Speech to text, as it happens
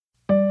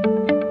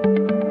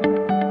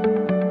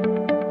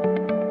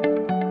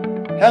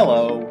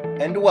Hello,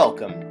 and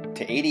welcome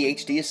to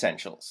ADHD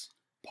Essentials,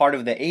 part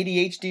of the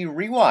ADHD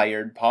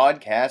Rewired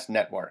podcast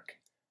network.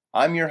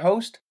 I'm your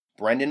host,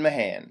 Brendan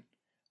Mahan.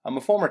 I'm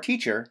a former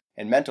teacher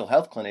and mental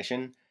health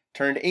clinician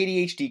turned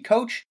ADHD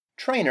coach,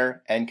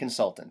 trainer, and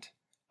consultant.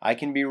 I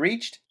can be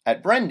reached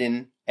at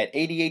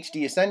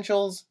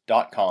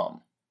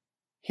brendan@adhdessentials.com.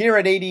 Here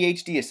at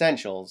ADHD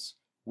Essentials,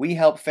 we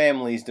help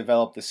families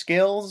develop the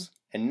skills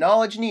and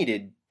knowledge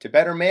needed to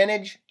better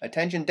manage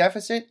attention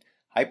deficit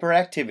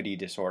hyperactivity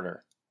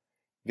disorder.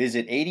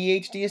 Visit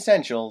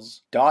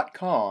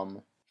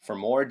ADHDessentials.com for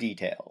more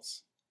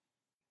details.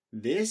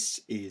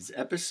 This is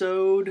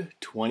episode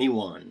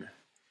 21.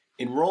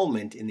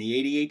 Enrollment in the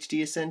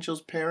ADHD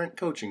Essentials parent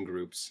coaching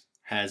groups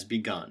has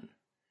begun,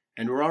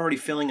 and we're already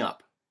filling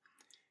up.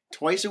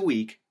 Twice a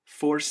week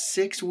for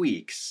 6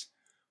 weeks,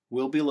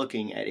 we'll be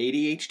looking at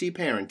ADHD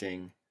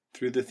parenting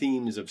through the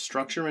themes of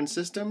structure and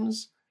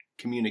systems,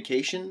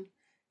 communication,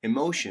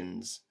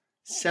 emotions,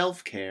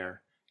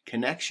 self-care,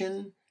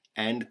 connection,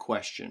 and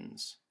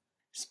questions.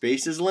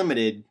 Space is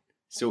limited,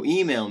 so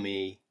email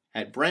me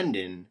at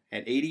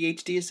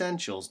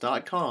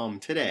brendan@adhdessentials.com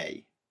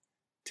today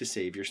to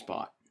save your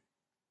spot.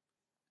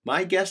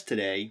 My guest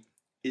today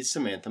is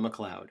Samantha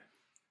McLeod.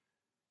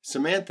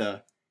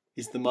 Samantha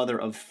is the mother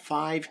of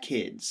 5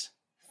 kids,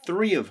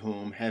 3 of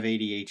whom have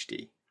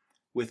ADHD,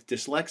 with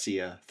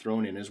dyslexia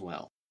thrown in as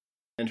well.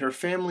 And her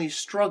family's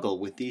struggle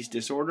with these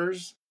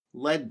disorders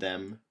led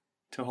them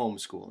to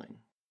homeschooling.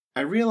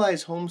 I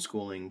realize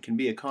homeschooling can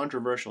be a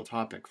controversial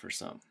topic for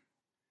some,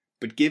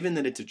 but given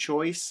that it's a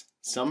choice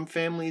some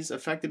families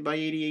affected by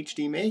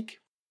ADHD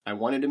make, I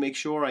wanted to make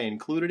sure I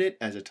included it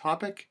as a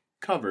topic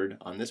covered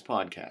on this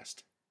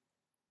podcast.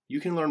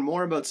 You can learn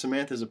more about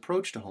Samantha's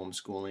approach to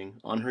homeschooling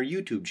on her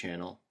YouTube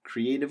channel,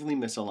 Creatively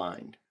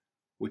Misaligned,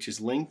 which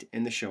is linked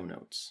in the show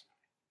notes.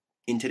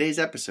 In today's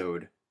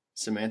episode,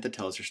 Samantha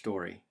tells her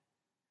story.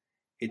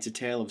 It's a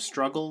tale of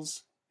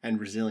struggles and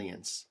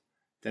resilience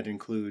that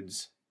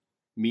includes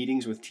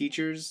meetings with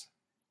teachers,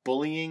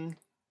 bullying,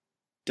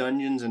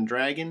 Dungeons and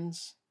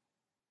Dragons,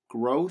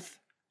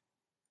 growth,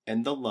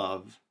 and the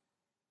love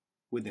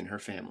within her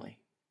family.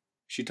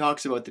 She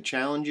talks about the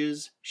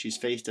challenges she's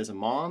faced as a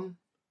mom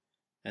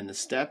and the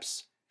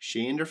steps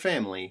she and her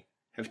family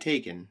have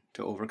taken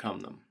to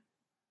overcome them.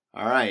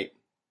 All right,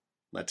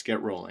 let's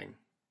get rolling.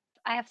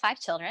 I have 5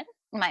 children.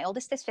 My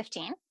oldest is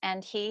 15,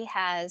 and he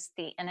has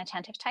the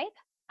inattentive type.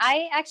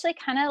 I actually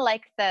kind of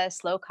like the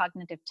slow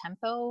cognitive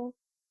tempo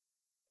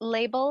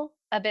label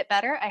a bit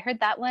better. I heard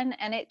that one,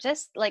 and it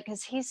just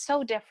because he's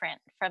so different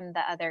from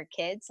the other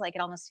kids, it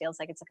almost feels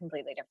like it's a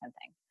completely different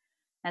thing.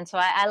 And so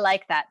I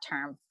like that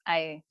term.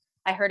 I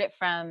heard it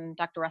from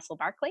Dr. Russell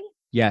Barkley.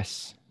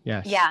 Yes.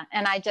 Yeah,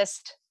 and that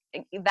just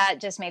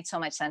made so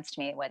much sense to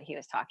me what he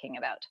was talking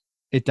about.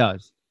 It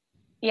does.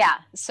 Yeah.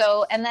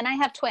 So, and then I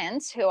have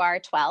twins who are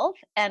 12,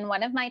 and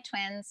one of my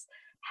twins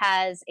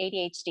has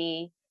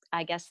ADHD,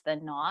 I guess the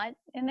not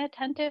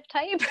inattentive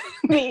type,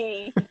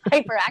 the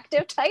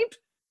hyperactive type.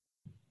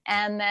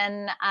 And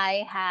then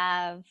I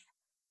have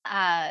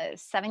a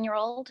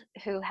 7-year-old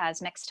who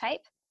has mixed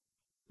type.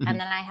 Mm-hmm. And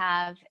then I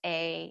have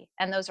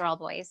and those are all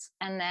boys.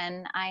 And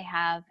then I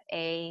have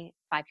a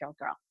 5-year-old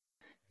girl.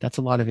 That's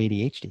a lot of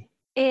ADHD.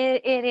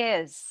 It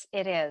is.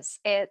 It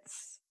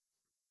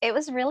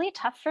was really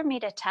tough for me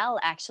to tell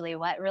actually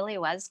what really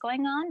was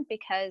going on,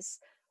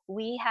 because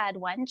we had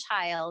one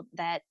child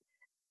that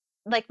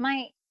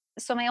my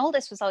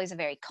oldest was always a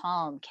very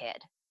calm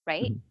kid,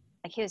 right?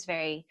 Mm-hmm. He was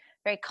very,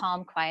 very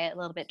calm, quiet, a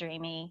little bit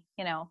dreamy,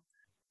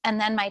 And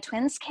then my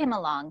twins came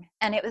along,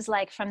 and it was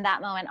from that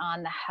moment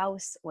on, the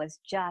house was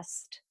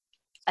just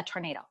a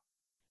tornado.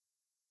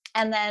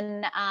 And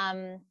then,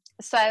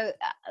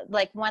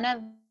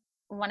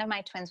 one of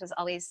my twins was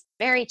always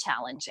very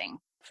challenging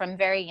from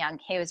very young.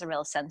 He was a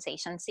real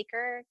sensation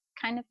seeker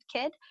kind of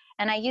kid.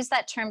 And I use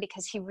that term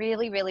because he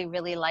really, really,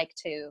 really liked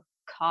to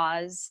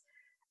cause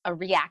a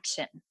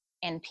reaction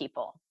in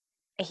people.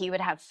 He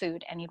would have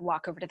food and he'd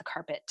walk over to the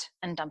carpet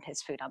and dump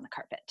his food on the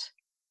carpet,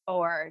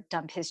 or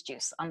dump his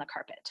juice on the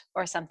carpet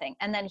or something.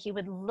 And then he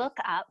would look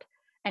up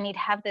and he'd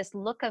have this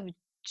look of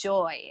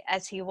joy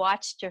as he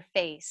watched your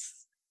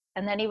face.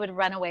 And then he would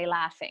run away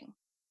laughing.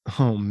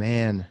 Oh,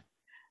 man.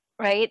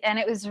 Right. And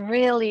it was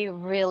really,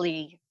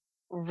 really,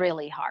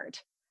 really hard.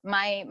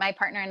 My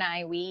partner and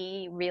I,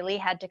 we really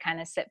had to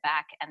kind of sit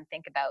back and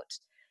think about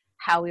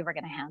how we were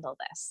going to handle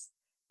this,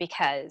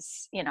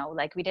 because,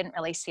 we didn't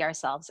really see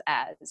ourselves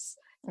as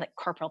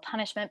corporal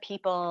punishment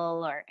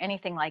people or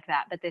anything like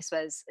that. But this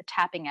was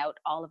tapping out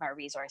all of our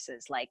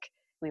resources.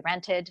 We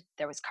rented,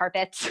 there was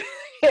carpets.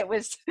 It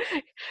was,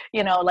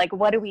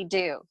 what do we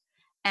do?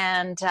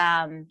 And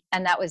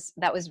that was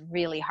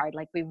really hard.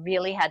 We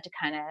really had to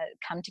kind of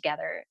come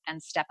together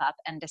and step up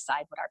and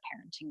decide what our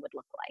parenting would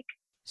look like.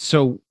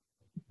 So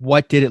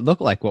what did it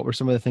look like? What were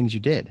some of the things you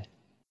did?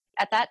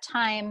 At that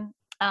time,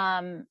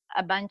 a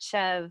bunch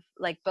of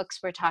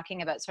books were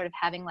talking about sort of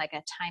having a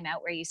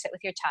timeout where you sit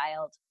with your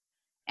child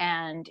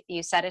and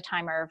you set a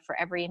timer for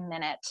every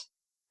minute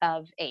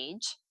of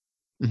age.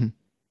 Mm-hmm.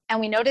 And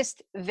we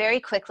noticed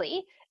very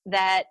quickly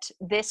that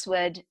this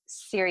would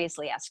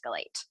seriously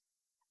escalate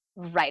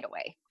right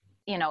away.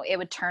 It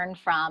would turn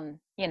from,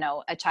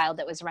 a child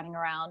that was running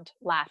around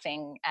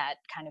laughing at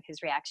kind of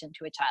his reaction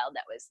to a child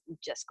that was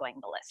just going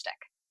ballistic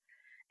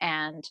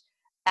and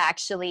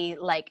actually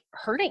like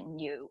hurting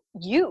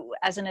you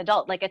as an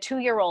adult, like a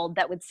 2-year-old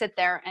that would sit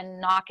there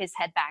and knock his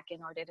head back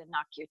in order to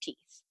knock your teeth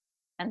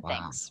and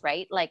things,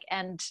 right? Like,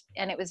 and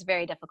it was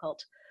very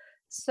difficult.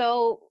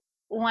 So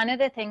one of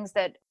the things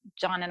that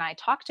John and I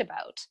talked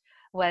about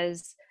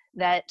was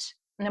that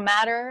no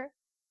matter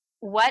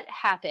what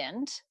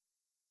happened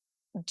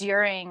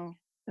during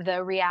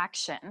the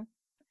reaction,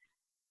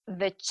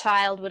 the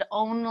child would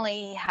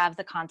only have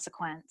the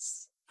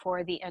consequence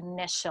for the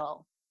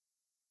initial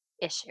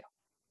issue.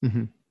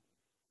 Mm-hmm.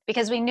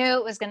 Because we knew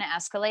it was going to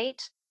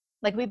escalate.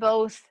 Like, we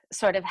both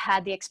sort of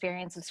had the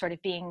experience of sort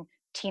of being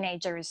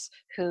teenagers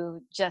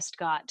who just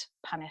got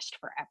punished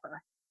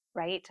forever,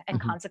 right? And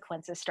Mm-hmm.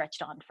 consequences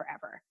stretched on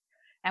forever.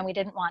 And we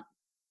didn't want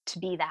to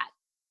be that.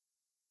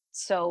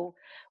 So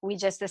we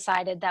just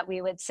decided that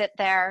we would sit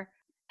there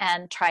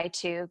and try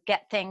to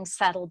get things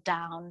settled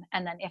down.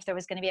 And then if there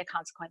was going to be a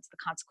consequence, the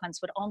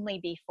consequence would only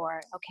be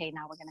for, okay,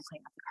 now we're going to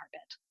clean up the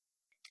carpet.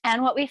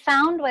 And what we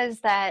found was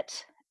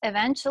that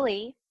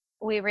eventually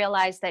we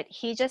realized that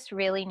he just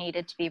really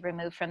needed to be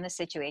removed from the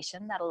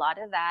situation, that a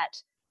lot of that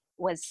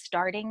was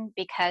starting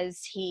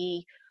because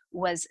he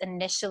was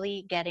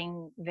initially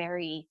getting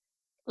very,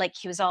 like,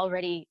 he was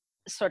already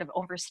sort of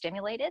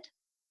overstimulated.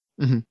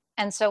 Mm-hmm.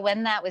 And so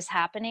when that was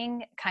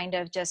happening, kind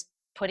of just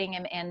putting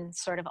him in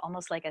sort of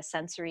almost like a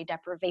sensory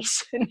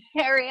deprivation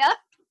area.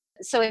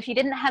 So if you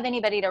didn't have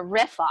anybody to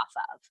riff off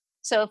of,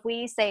 so if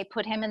we say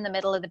put him in the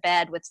middle of the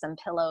bed with some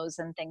pillows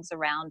and things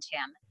around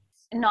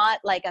him, not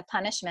like a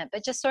punishment,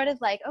 but just sort of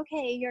like,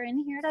 okay, you're in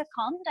here to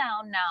calm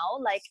down now.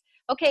 Like,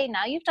 okay,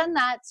 now you've done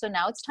that. So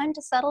now it's time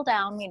to settle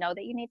down. We know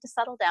that you need to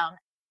settle down.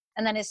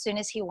 And then as soon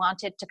as he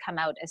wanted to come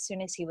out, as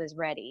soon as he was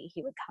ready,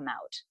 he would come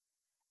out.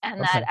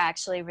 And that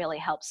actually really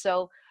helped.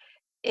 So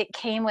it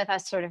came with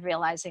us sort of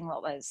realizing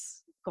what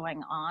was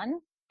going on,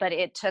 but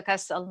it took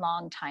us a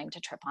long time to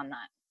trip on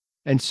that.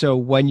 And so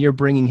when you're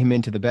bringing him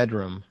into the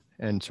bedroom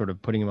and sort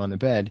of putting him on the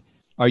bed,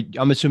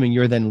 I'm assuming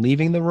you're then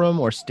leaving the room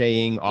or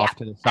staying off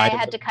to the side? I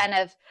had to kind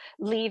of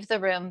leave the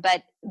room,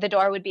 but the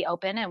door would be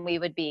open and we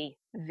would be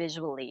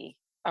visually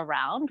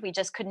around. We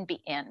just couldn't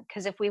be in,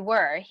 because if we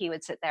were, he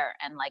would sit there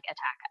and like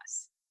attack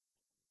us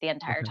the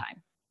entire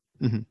time.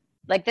 Mm-hmm.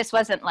 Like, this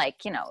wasn't like,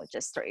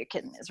 just throw your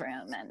kid in his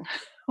room and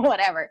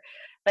whatever.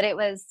 But it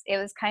was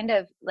kind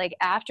of like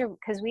after,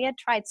 because we had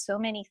tried so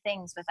many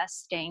things with us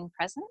staying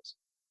present,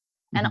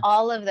 and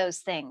all of those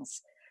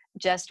things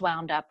just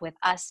wound up with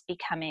us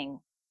becoming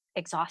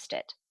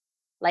exhausted.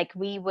 Like,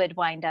 we would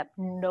wind up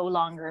no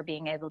longer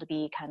being able to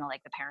be kind of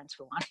like the parents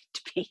we wanted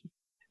to be.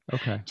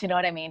 Okay. Do you know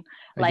what I mean?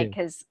 Like,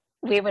 because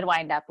we would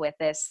wind up with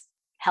this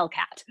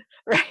hellcat,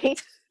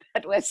 right?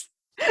 That was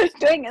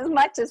doing as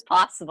much as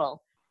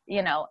possible,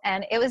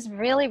 and it was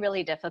really,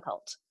 really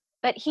difficult.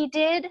 But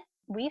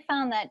we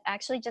found that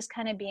actually just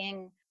kind of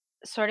being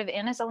sort of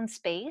in his own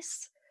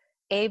space,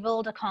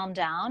 able to calm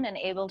down and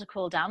able to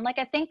cool down. Like,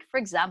 I think, for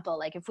example,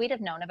 like if we'd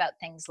have known about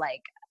things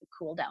like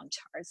cool down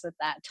jars at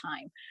that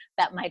time,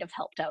 that might have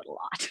helped out a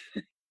lot.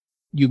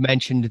 You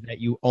mentioned that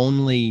you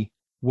only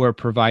were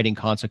providing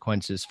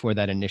consequences for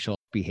that initial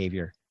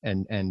behavior,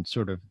 and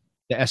sort of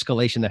the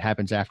escalation that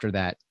happens after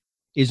that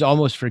is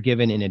almost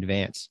forgiven in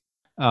advance.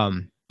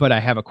 But I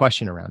have a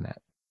question around that.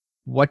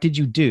 What did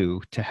you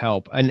do to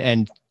help?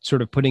 And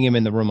sort of putting him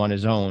in the room on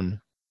his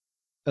own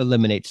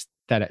eliminates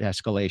that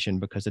escalation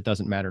because it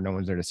doesn't matter. No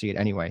one's there to see it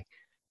anyway.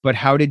 But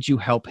how did you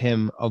help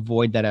him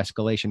avoid that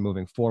escalation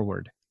moving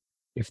forward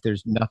if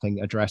there's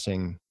nothing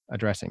addressing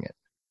it?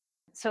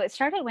 So it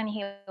started when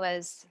he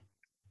was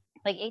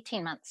like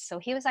 18 months. So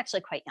he was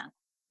actually quite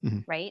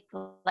young, right?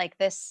 Like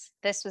this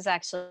was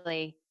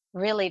actually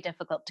really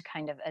difficult to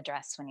kind of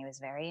address when he was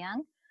very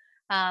young.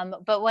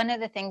 But one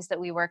of the things that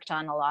we worked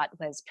on a lot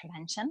was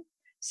prevention.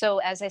 So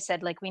as I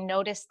said, like, we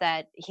noticed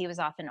that he was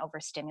often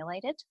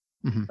overstimulated,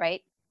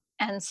 right?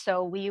 And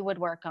so we would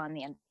work on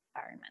the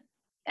environment.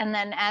 And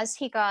then as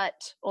he got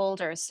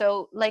older,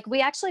 so like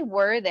we actually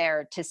were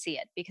there to see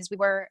it, because we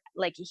were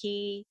like,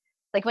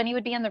 when he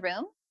would be in the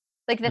room,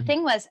 like the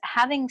thing was,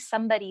 having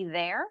somebody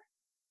there,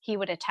 he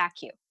would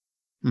attack you.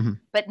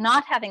 But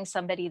not having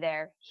somebody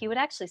there, he would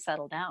actually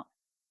settle down.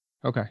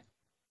 Okay.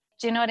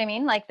 Do you know what I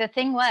mean? Like, the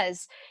thing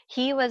was,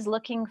 he was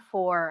looking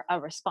for a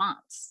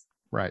response.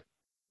 Right.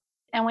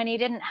 And when he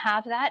didn't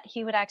have that,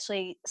 he would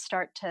actually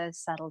start to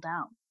settle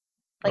down.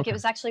 Like, it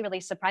was actually really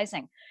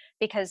surprising,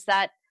 because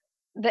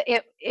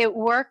it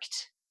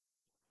worked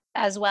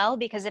as well,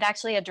 because it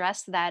actually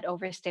addressed that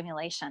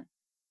overstimulation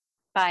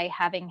by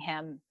having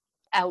him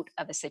out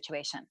of a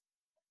situation.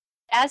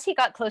 As he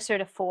got closer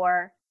to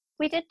 4,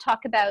 we did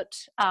talk about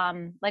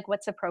like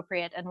what's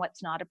appropriate and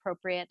what's not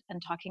appropriate,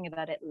 and talking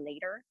about it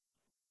later.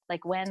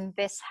 Like, when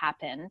this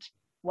happened,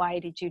 why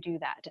did you do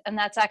that? And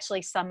that's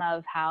actually some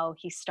of how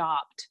he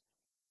stopped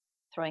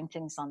throwing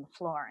things on the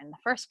floor in the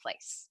first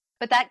place.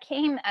 But that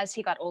came as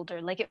he got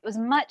older. Like, it was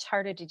much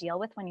harder to deal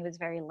with when he was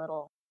very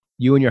little.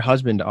 You and your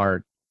husband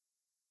are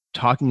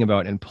talking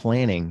about and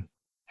planning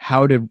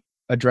how to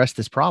address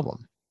this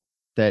problem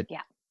that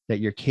Yeah. that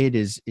your kid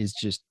is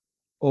just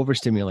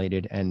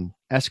overstimulated and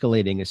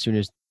escalating as soon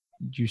as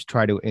you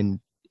try to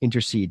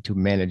intercede to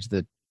manage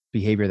the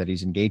behavior that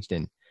he's engaged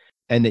in,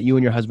 and that you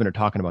and your husband are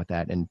talking about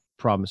that and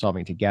problem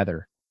solving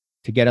together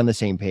to get on the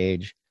same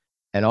page,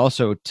 and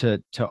also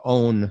to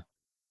own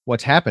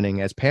what's happening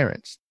as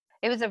parents.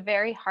 It was a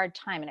very hard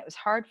time, and it was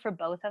hard for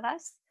both of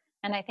us.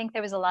 And I think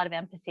there was a lot of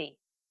empathy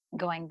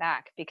going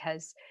back,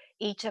 because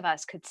each of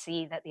us could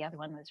see that the other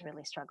one was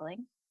really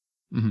struggling.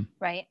 Mhm.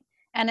 Right.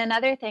 And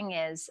another thing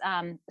is,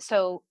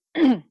 so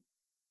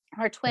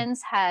our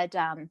twins had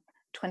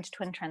twin to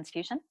twin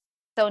transfusion.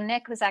 So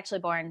Nick was actually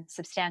born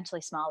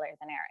substantially smaller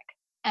than Eric.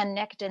 And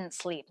Nick didn't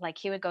sleep. Like,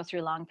 he would go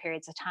through long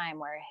periods of time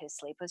where his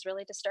sleep was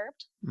really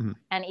disturbed. Mhm.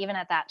 And even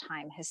at that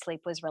time, his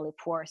sleep was really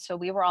poor. So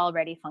we were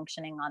already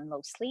functioning on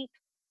low sleep.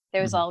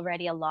 There was Mhm.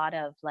 already a lot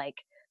of,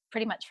 like,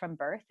 pretty much from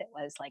birth, it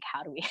was like,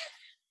 how do we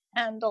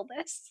handle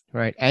this?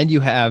 Right. And you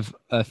have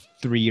a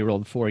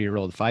 3-year-old,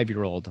 4-year-old,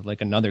 5-year-old,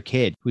 like another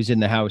kid who's in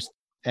the house.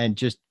 And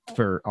just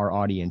for our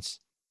audience,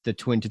 the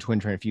twin to twin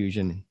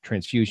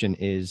transfusion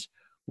is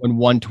when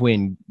one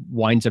twin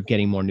winds up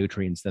getting more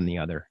nutrients than the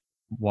other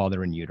while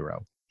they're in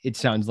utero. It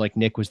sounds like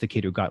Nick was the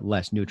kid who got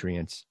less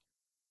nutrients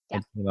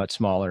and came out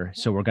smaller.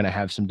 So we're going to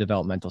have some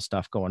developmental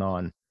stuff going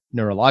on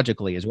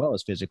neurologically as well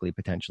as physically,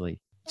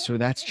 potentially. So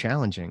that's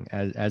challenging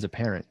as a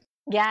parent.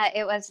 Yeah,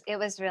 it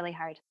was really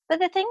hard. But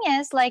the thing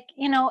is, like,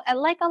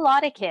 like a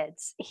lot of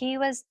kids, he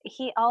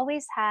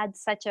always had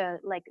such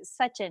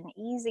an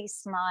easy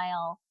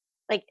smile.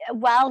 Like,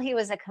 while he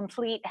was a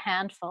complete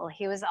handful,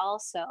 he was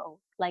also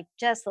like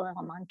just a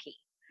little monkey,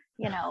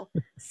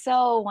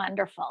 so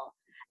wonderful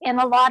in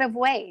a lot of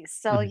ways.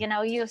 So,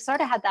 Mhm. you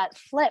sort of had that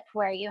flip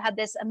where you had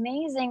this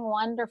amazing,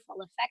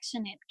 wonderful,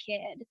 affectionate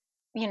kid.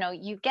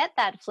 You get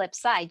that flip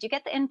side. You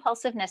get the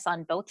impulsiveness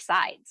on both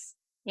sides.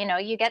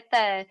 You get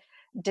the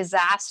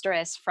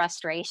disastrous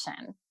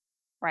frustration,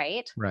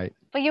 right? Right.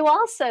 But you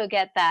also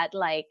get that,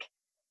 like,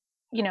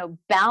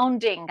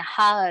 bounding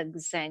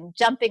hugs and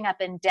jumping up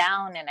and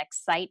down in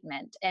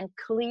excitement and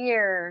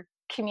clear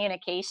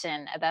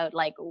communication about,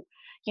 like,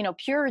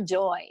 pure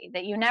joy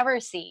that you never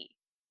see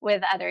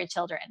with other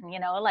children.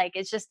 Like,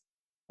 it's just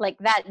like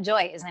that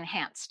joy is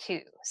enhanced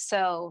too.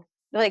 So,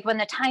 like, when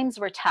the times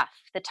were tough,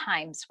 but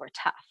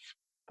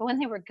when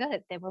they were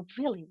good, they were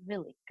really,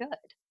 really good.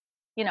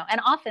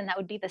 And often that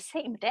would be the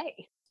same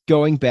day.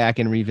 Going back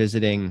and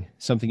revisiting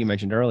something you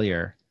mentioned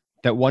earlier,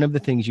 that one of the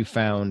things you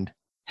found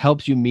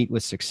helps you meet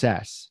with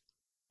success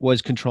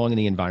was controlling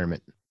the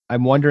environment.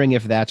 I'm wondering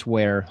if that's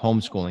where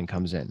homeschooling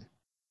comes in.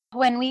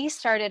 When we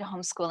started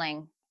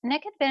homeschooling,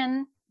 Nick had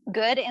been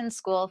good in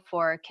school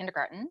for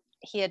kindergarten.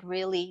 He had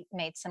really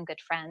made some good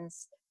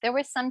friends. There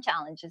were some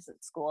challenges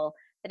at school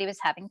that he was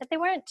having, but they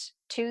weren't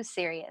too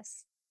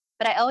serious.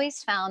 But I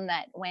always found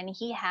that when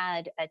he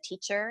had a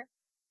teacher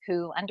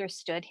who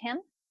understood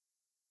him,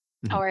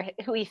 Mhm. or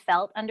who he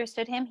felt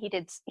understood him, he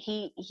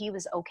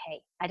was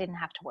okay. I didn't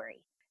have to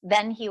worry.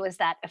 Then he was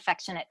that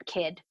affectionate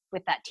kid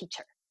with that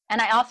teacher. And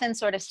I often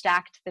sort of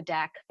stacked the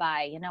deck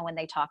by, when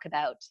they talk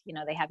about,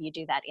 they have you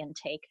do that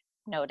intake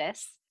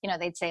notice.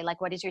 They'd say,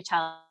 like, what is your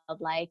child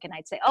like? And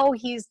I'd say, oh,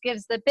 he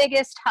gives the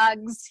biggest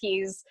hugs.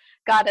 He's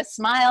got a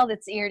smile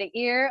that's ear to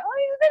ear. Oh,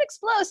 he's a bit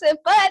explosive,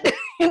 but,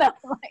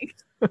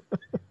 like,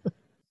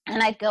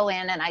 and I'd go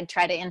in and I'd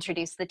try to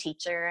introduce the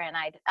teacher, and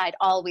I'd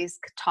always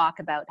talk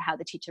about how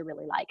the teacher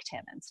really liked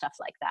him and stuff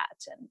like that,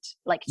 and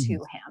like to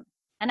Mhm. him.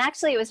 And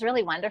actually, it was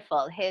really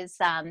wonderful.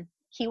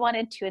 He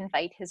wanted to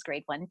invite his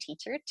grade 1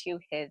 teacher to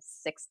his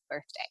 6th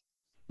birthday.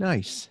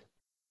 Nice.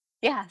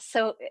 Yeah.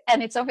 So,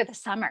 and it's over the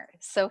summer.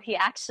 So he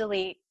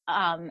actually,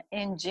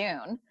 in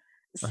June,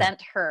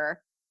 sent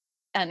her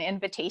an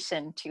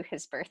invitation to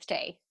his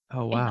birthday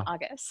Oh, in wow.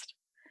 August.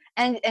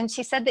 And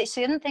she said that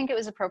she didn't think it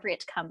was appropriate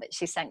to come, but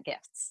she sent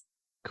gifts.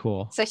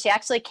 Cool. So she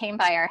actually came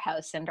by our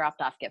house and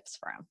dropped off gifts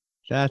for him.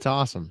 That's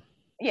awesome.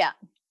 Yeah.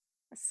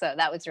 So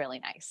that was really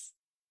nice.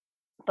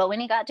 But when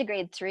he got to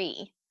grade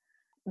 3,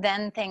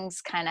 then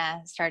things kind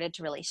of started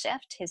to really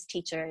shift. His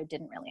teacher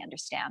didn't really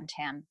understand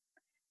him.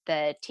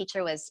 The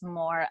teacher was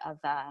more of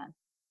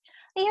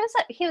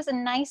he was a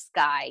nice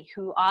guy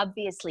who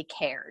obviously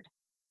cared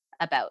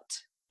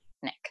about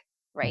Nick,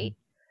 right? Mhm.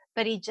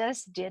 But he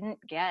just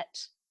didn't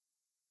get,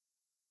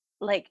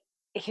 like,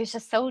 he was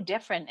just so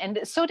different,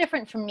 and so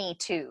different from me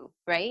too,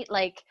 right?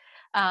 Like,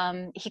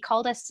 he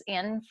called us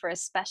in for a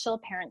special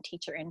parent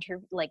teacher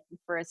interview, like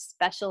for a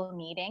special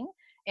meeting,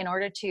 in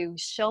order to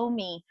show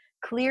me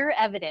clear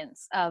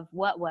evidence of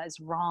what was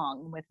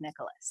wrong with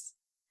Nicholas.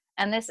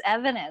 And this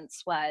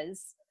evidence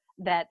was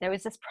that there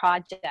was this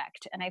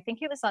project, and I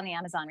think it was on the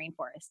Amazon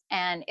rainforest,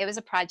 and it was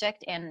a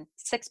project in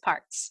 6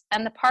 parts,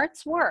 and the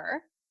parts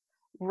were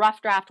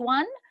rough draft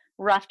 1,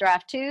 rough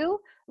draft 2,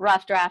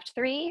 rough draft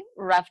 3,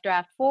 rough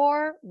draft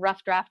 4,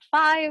 rough draft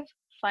 5,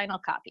 final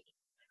copy.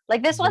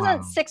 Like this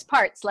wasn't Wow. 6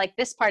 parts, like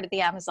this part of the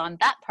Amazon,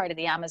 that part of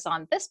the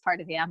Amazon, this part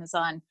of the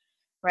Amazon,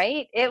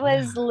 right? It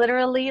was Yeah.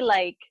 literally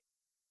like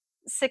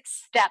 6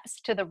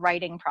 steps to the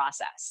writing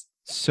process.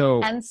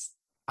 So And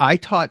I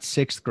taught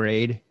 6th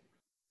grade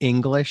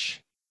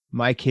English.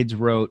 My kids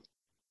wrote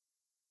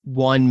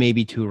 1,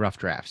 maybe 2 rough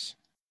drafts.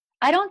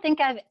 I don't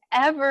think I've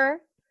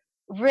ever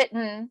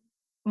written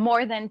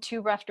more than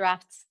 2 rough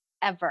drafts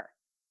ever.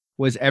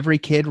 Was every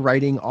kid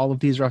writing all of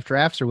these rough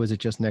drafts, or was it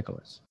just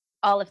Nicholas?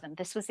 All of them.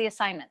 This was the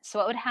assignment. So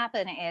what would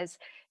happen is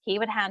he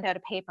would hand out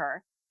a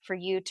paper for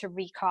you to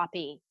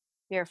recopy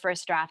your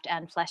first draft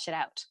and flesh it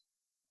out.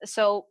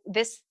 So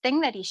this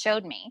thing that he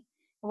showed me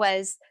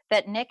was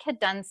that Nick had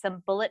done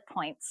some bullet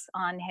points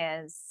on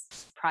his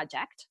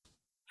project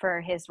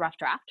for his rough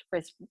draft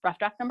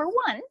number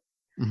 1.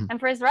 Mhm. And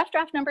for his rough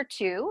draft number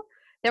 2,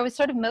 there was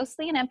sort of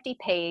mostly an empty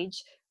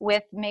page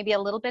with maybe a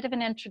little bit of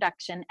an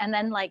introduction and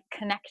then like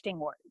connecting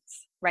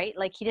words, right?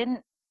 Like he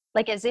didn't,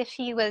 like as if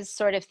he was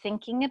sort of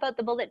thinking about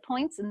the bullet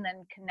points and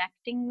then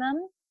connecting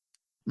them,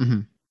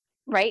 Mhm.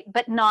 right?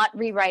 But not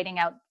rewriting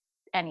out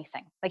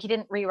anything. Like he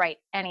didn't rewrite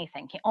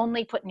anything. He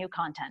only put new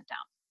content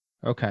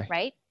down, Okay.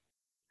 right?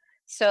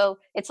 So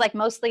it's like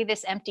mostly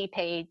this empty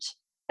page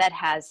that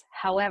has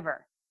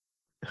however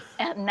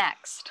and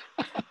next.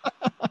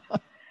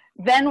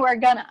 Then we're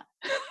gonna.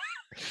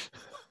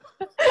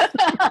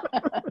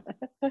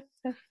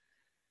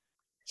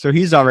 So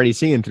he's already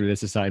seeing through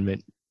this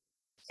assignment.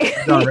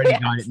 He's already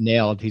got Yes. it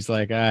nailed. He's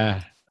like,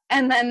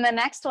 And then the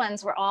next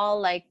ones were all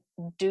like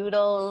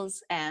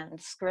doodles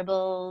and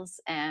scribbles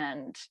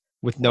and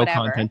with no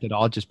whatever. content at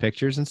all, just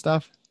pictures and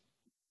stuff.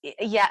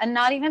 Yeah, and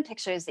not even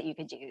pictures that you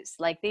could use.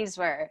 Like these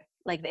were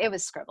like, it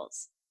was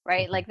scribbles,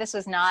 right? Okay. Like this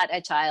was not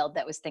a child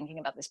that was thinking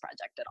about this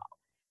project at all.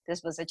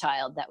 This was a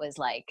child that was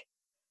like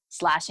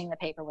slashing the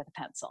paper with a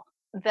pencil.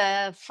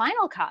 The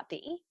final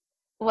copy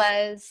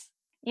was,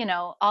 you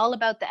know, all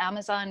about the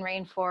Amazon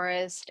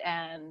rainforest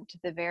and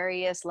the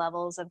various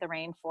levels of the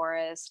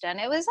rainforest. And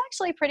it was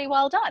actually pretty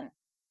well done.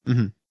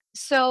 Mhm.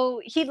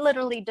 So he'd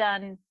literally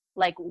done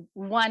like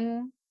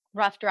 1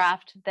 rough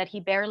draft that he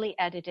barely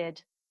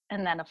edited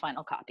and then a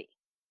final copy.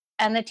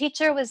 And the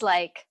teacher was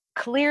like,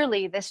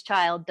 clearly this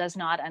child does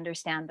not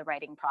understand the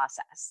writing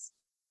process.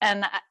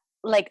 And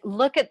like,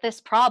 look at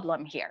this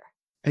problem here.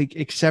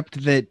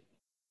 Except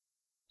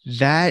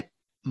that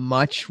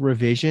much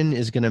revision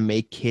is going to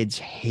make kids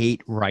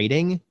hate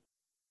writing,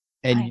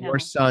 and I know. your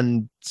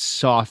son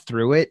saw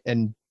through it,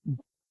 and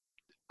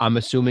I'm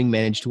assuming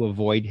managed to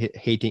avoid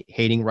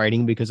hating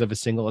writing because of a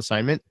single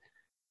assignment.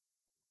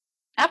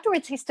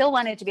 Afterwards, he still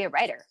wanted to be a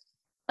writer.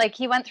 Like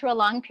he went through a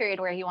long period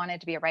where he wanted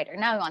to be a writer.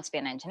 Now he wants to be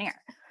an engineer.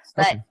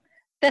 But Okay.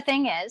 the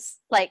thing is,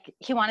 like,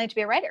 he wanted to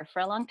be a writer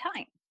for a long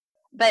time.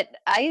 But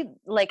I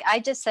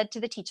just said to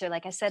the teacher,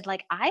 like I said,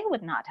 like, I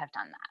would not have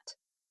done that.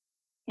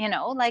 You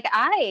know, like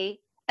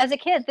as a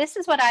kid, this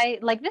is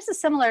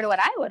similar to what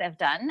I would have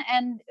done.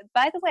 And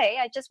by the way,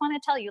 I just want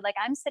to tell you, like,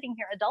 I'm sitting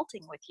here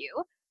adulting with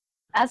you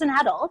as an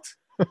adult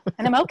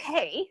and I'm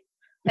okay.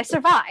 I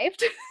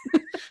survived.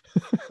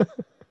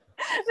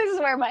 This is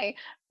where my,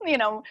 you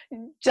know,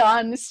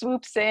 John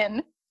swoops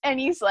in and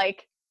he's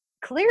like,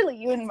 clearly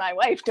you and my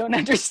wife don't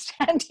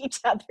understand each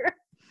other.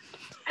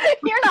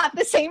 You're not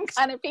the same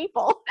kind of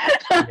people.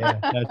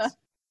 Yeah,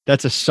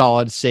 that's a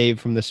solid save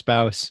from the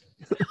spouse.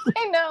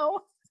 I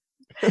know.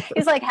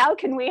 He's like, how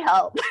can we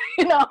help?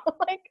 You know,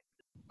 like.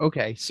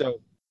 Okay, so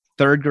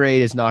 3rd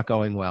grade is not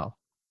going well.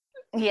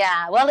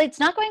 Yeah, well, it's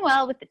not going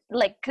well with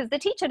like, because the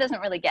teacher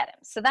doesn't really get him.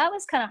 So that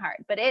was kind of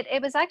hard, but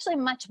it was actually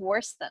much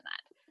worse than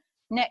that.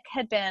 Nick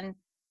had been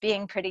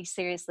being pretty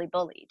seriously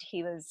bullied.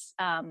 He was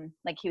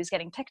he was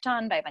getting picked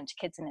on by a bunch of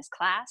kids in his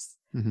class.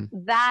 Mhm.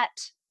 That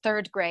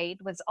 3rd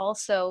grade was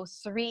also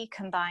 3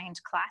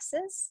 combined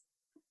classes.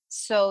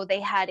 So they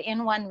had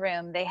in one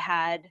room, they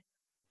had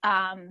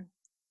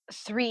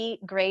 3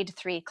 grade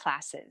 3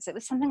 classes. It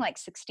was something like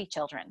 60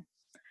 children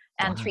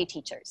and Wow. 3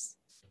 teachers.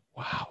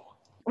 Wow.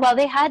 Well,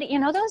 they had, you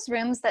know, those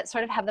rooms that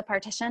sort of have the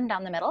partition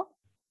down the middle.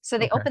 So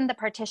they Okay. opened the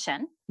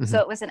partition. Mhm. So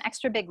it was an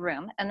extra big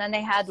room. And then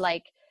they had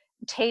like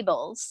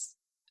tables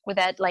with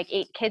that like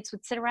 8 kids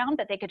would sit around,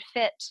 but they could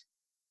fit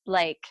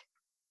like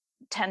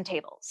 10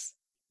 tables.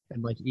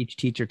 And like each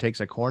teacher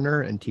takes a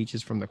corner and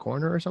teaches from the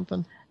corner or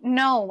something?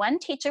 No, one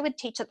teacher would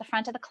teach at the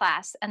front of the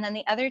class, and then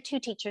the other 2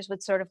 teachers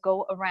would sort of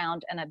go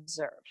around and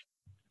observe.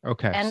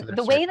 Okay. And so the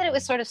that's way that it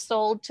was sort of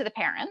sold to the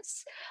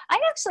parents, I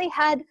actually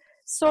had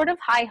sort of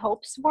high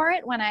hopes for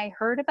it when I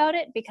heard about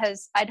it,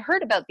 because I'd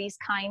heard about these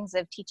kinds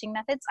of teaching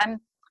methods.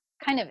 I'm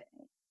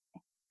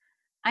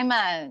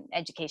a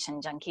education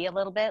junkie a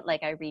little bit.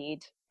 Like I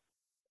read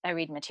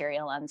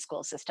material on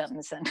school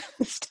systems and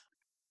stuff.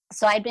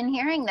 So I'd been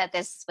hearing that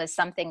this was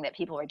something that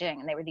people were doing,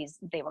 and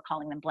they were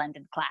calling them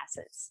blended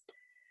classes.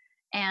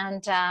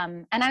 And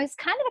I was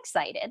kind of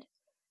excited,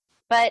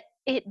 but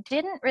it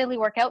didn't really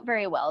work out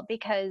very well,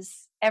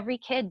 because every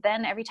time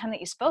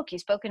that you spoke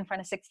in front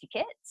of 60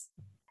 kids.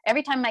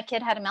 Every time my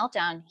kid had a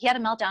meltdown, he had a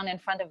meltdown in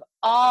front of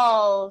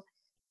all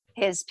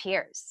his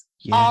peers,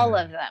 all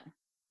of them.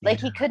 Like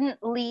he couldn't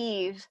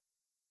leave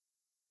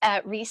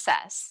at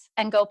recess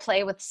and go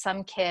play with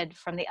some kid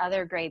from the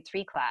other grade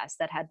 3 class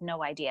that had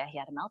no idea he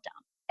had a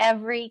meltdown.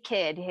 Every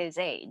kid his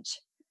age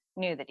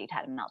knew that he'd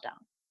had a meltdown.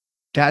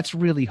 That's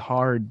really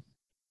hard.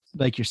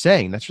 Like you're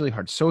saying, that's really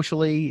hard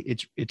socially.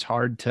 It's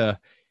hard to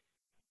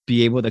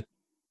be able to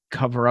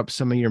cover up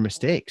some of your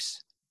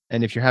mistakes.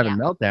 And if you're having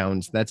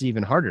meltdowns, that's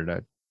even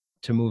harder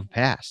to move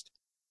past.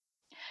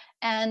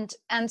 And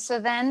so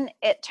then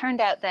it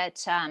turned out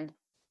that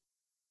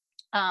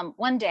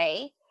one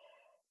day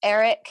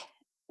Eric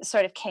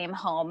sort of came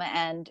home,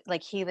 and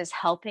like he was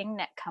helping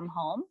Nick come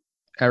home.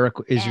 Eric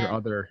is your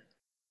other?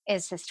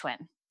 Is his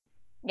twin.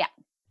 Yeah.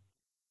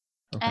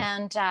 Okay.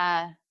 And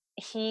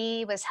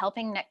he was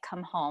helping Nick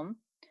come home,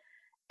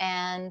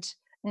 and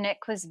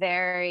Nick was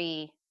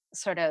very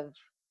sort of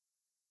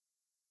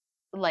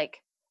like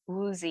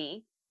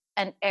woozy,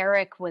 and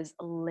Eric was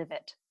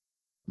livid.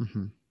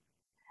 Mm-hmm.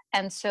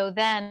 And so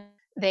then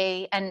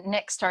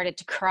Nick started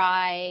to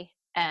cry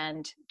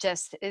and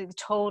just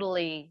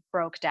totally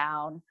broke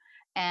down.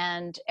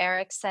 And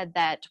Eric said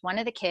that one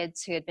of the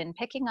kids who had been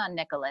picking on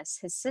Nicholas,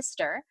 his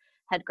sister,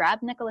 had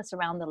grabbed Nicholas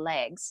around the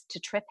legs to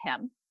trip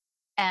him.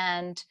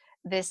 And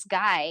this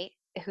guy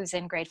who's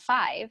in grade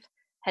 5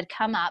 had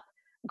come up,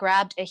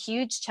 grabbed a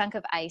huge chunk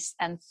of ice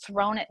and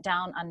thrown it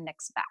down on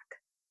Nick's back.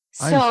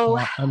 So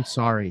I'm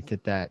sorry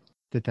that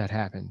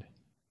happened.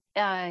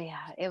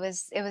 Yeah, it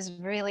was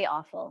really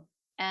awful.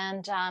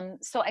 And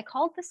so I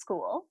called the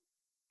school,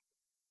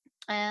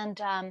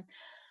 and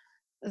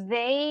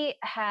they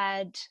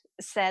had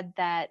said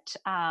that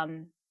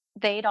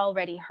they'd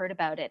already heard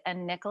about it,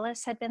 and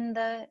Nicholas had been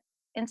the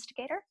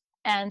instigator.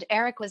 And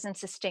Eric was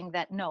insisting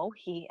that no,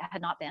 he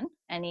had not been,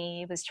 and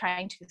he was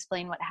trying to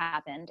explain what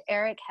happened.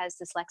 Eric has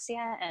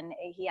dyslexia, and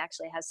he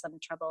actually has some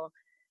trouble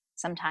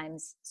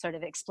sometimes sort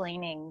of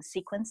explaining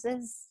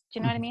sequences. Do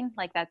you know what I mean?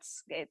 Like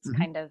it's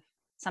kind of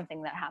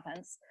something that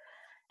happens.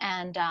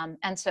 And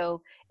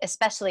so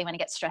especially when he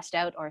gets stressed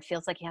out or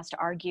feels like he has to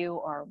argue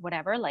or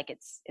whatever, like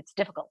it's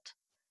difficult.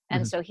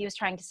 And so he was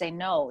trying to say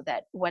no,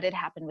 that what had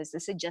happened was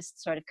this had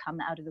just sort of come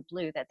out of the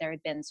blue, that there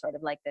had been sort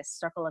of like this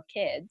circle of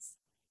kids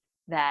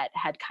that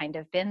had kind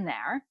of been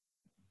there,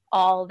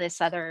 all this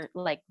other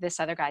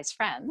guy's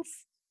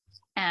friends.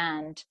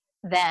 And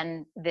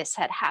then this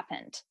had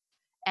happened,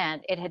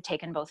 and it had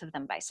taken both of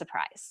them by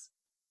surprise.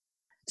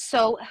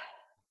 So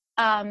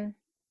I'm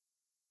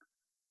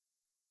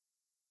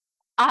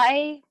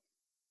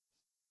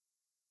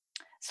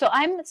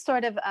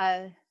sort of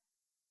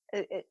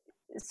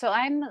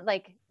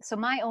so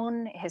my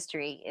own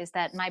history is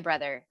that my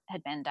brother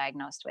had been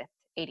diagnosed with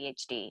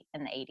ADHD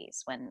in the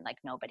 80s when like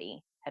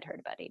nobody had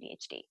heard about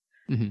ADHD.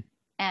 Mm-hmm.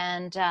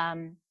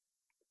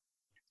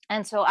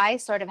 And so I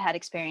sort of had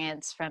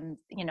experience from,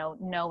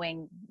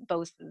 knowing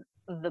both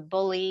the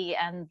bully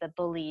and the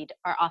bullied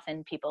are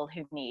often people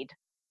who need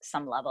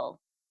some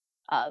level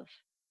of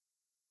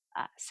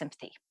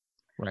sympathy.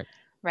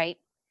 Right.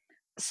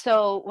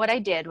 So what I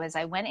did was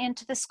I went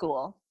into the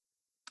school,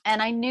 and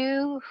I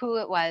knew who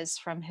it was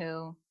from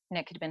who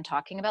Nick had been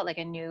talking about. Like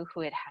I knew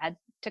who it had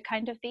to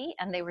kind of be,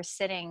 and they were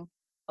sitting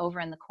over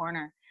in the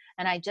corner.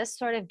 And I just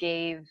sort of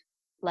gave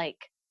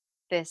like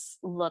this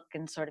look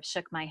and sort of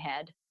shook my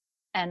head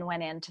and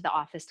went into the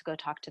office to go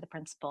talk to the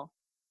principal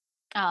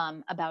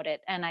about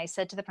it. And I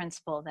said to the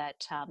principal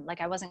that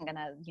like I wasn't going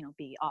to,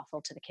 be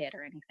awful to the kid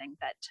or anything,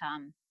 but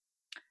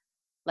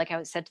like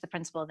I said to the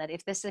principal that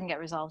if this didn't get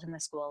resolved in the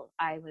school,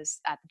 I was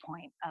at the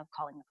point of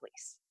calling the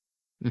police.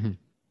 Mm-hmm.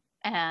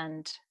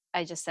 And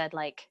I just said,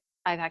 like,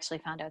 I've actually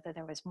found out that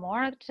there was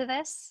more to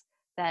this,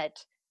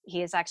 that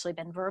he has actually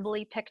been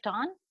verbally picked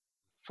on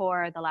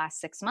for the last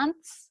 6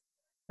 months,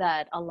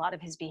 that a lot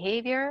of his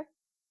behavior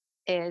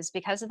is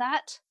because of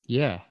that.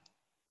 Yeah.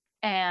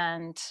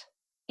 And,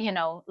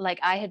 like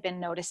I had been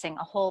noticing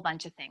a whole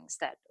bunch of things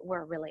that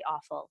were really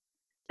awful.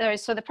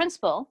 So the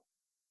principal,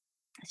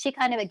 she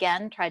kind of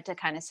again tried to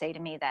kind of say to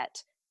me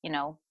that,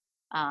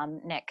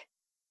 Nick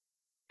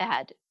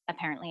had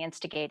apparently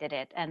instigated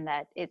it, and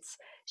that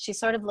she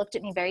sort of looked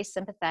at me very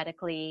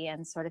sympathetically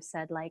and sort of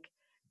said, like,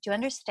 do you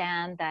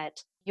understand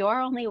that your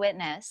only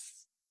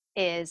witness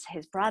is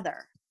his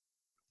brother?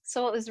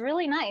 So what was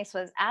really nice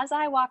was as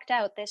I walked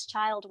out, this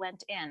child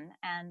went in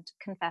and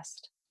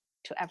confessed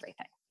to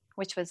everything,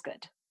 which was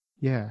good.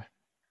 Yeah.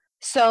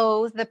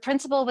 So the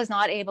principal was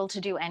not able to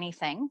do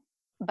anything.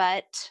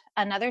 But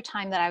another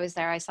time that I was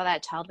there, I saw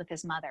that child with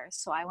his mother.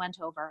 So I went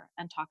over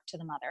and talked to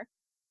the mother.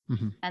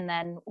 Mm-hmm. And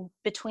then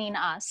between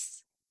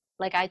us,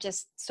 like I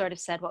just sort of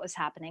said what was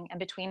happening. And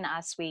between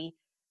us, we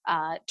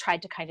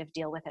tried to kind of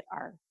deal with it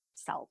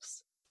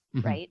ourselves,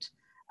 mm-hmm. right?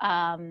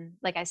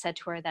 Like I said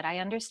to her that I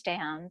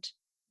understand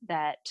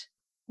that,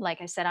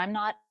 like I said, I'm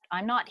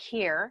not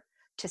here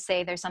to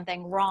say there's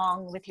something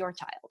wrong with your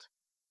child.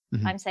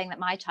 Mm-hmm. I'm saying that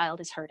my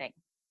child is hurting,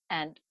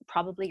 and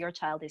probably your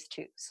child is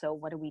too. So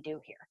what do we do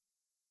here?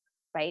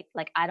 Right?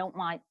 Like, I don't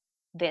want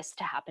this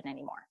to happen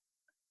anymore.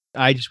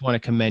 I just want to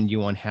commend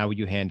you on how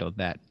you handled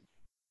that.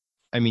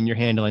 I mean, you're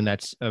handling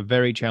that's a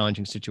very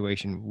challenging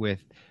situation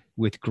with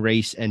with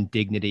grace and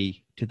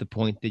dignity, to the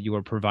point that you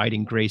are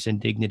providing grace and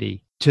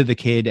dignity to the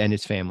kid and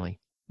his family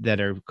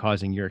that are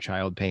causing your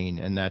child pain.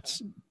 And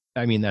that's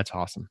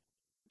awesome.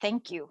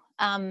 Thank you.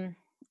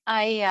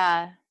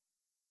 I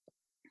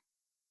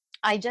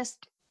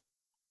just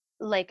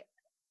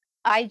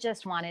I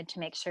just wanted to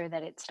make sure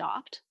that it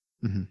stopped.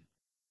 Mm-hmm.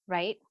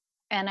 Right.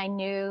 And I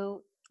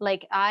knew,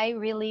 I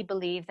really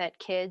believe that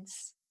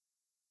kids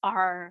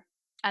are,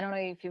 I don't know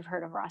if you've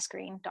heard of Ross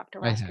Green, Dr.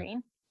 Ross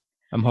Green.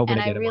 I'm hoping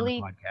and to get him on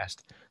the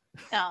podcast.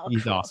 Oh,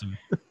 he's cool. Awesome.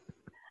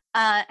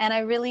 And I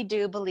really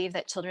do believe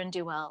that children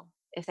do well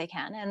if they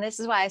can. And this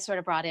is why I sort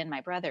of brought in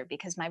my brother,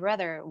 because my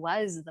brother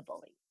was the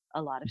bully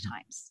a lot of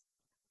times.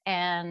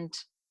 And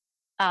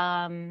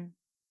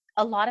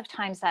a lot of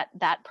times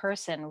that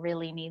person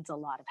really needs a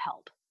lot of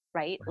help,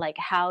 right? Like,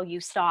 how you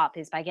stop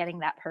is by getting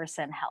that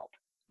person help.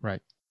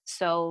 Right.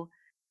 So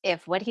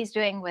if what he's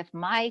doing with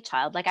my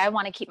child, I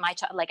want to keep my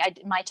child,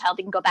 my child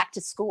didn't go back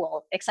to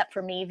school except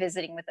for me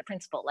visiting with the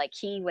principal.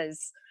 He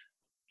was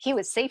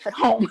safe at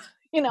home.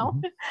 Mm-hmm.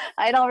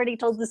 I'd already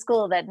told the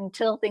school that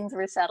until things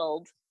were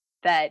settled,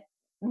 that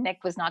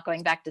Nick was not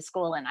going back to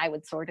school and I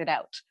would sort it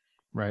out.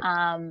 Right.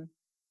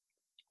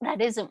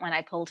 That isn't when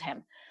I pulled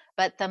him.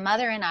 But the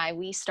mother and I,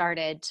 we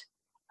started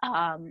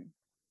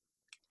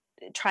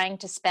trying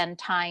to spend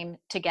time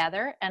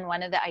together. And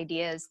one of the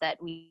ideas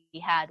that we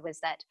had was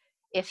that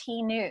if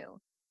he knew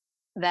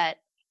that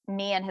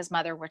me and his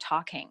mother were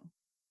talking,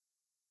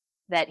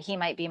 that he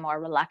might be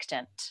more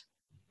reluctant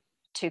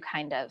to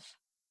kind of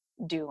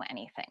do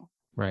anything.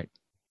 Right.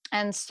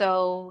 And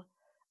so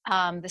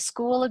the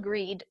school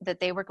agreed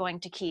that they were going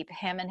to keep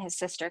him and his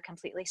sister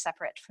completely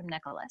separate from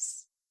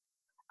Nicholas.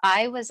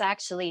 I was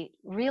actually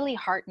really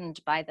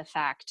heartened by the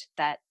fact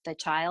that the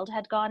child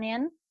had gone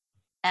in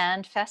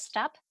and fessed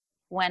up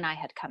when I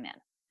had come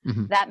in.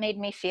 Mm-hmm. That made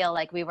me feel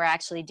like we were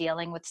actually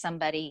dealing with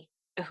somebody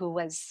who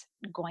was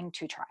going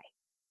to try.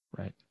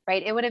 Right.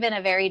 Right. It would have been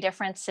a very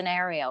different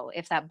scenario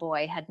if that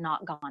boy had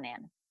not gone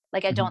in.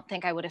 I don't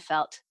think I would have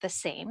felt the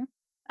same.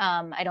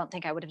 I don't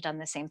think I would have done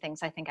the same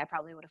things. I think I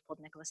probably would have pulled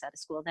Nicholas out of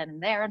school then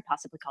and there and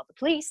possibly called the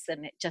police,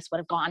 and it just would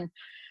have gone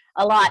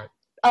a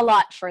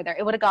lot further.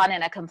 It would have gone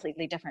in a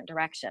completely different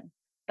direction.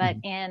 But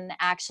in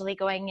actually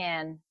going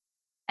in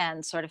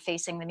and sort of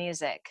facing the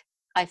music,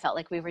 I felt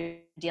like we were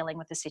dealing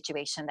with a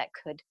situation that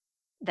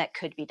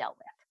could be dealt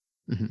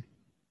with. Mm-hmm.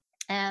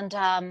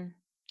 And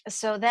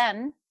so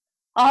then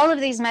all of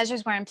these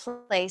measures were in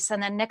place,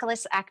 and then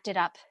Nicholas acted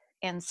up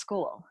in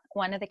school.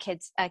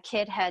 A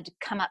kid had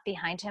come up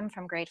behind him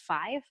from grade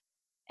 5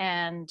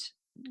 and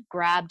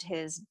grabbed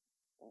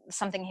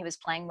something he was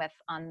playing with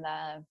on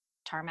the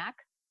tarmac.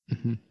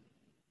 Mm-hmm.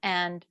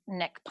 And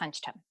Nick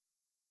punched him.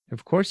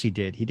 Of course he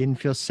did. He didn't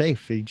feel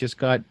safe. He just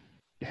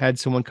had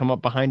someone come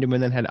up behind him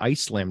and then had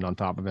ice slammed on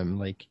top of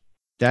him.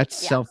 That's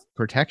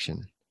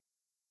self-protection.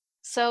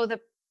 So the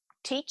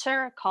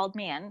teacher called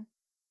me in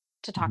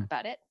to talk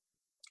about it.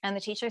 And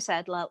the teacher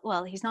said,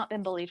 well, he's not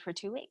been bullied for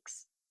 2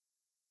 weeks.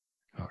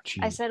 Oh,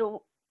 geez. I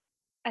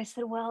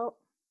said, well,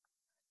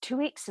 2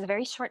 weeks is a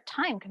very short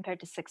time compared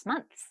to 6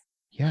 months.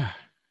 Yeah.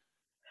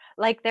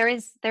 There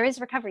is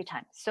recovery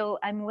time. So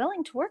I'm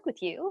willing to work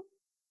with you,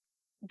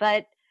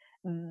 but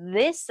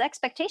this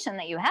expectation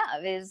that you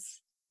have is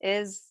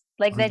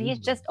that he's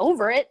just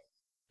over it.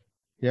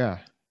 Yeah.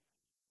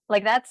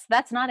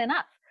 That's not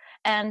enough.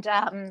 And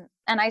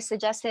I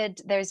suggested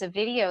there's a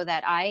video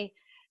that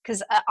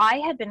because I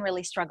had been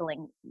really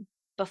struggling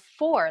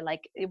before,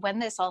 when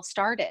this all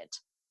started,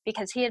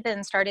 because he had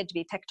been started to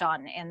be picked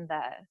on in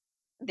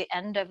the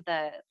end of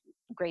the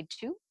grade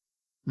 2,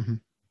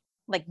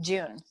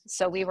 June.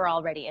 So we were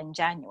already in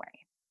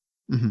January.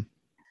 Mm-hmm.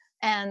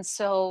 And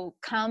so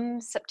come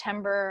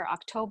September,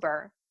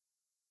 October,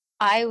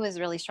 I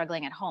was really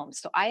struggling at home.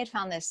 So I had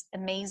found this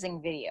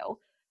amazing video,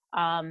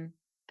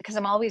 because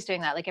I'm always doing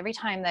that. Every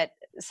time that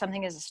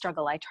something is a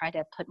struggle, I try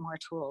to put more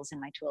tools in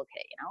my toolkit,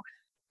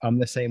 I'm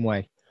the same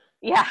way.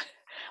 Yeah.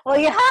 Well,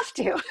 you have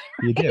to.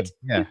 You do.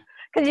 Yeah.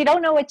 Because you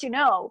don't know what you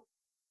know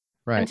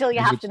until you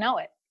have to know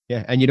it.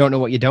 Yeah. And you don't know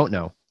what you don't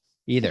know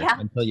either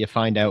until you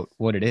find out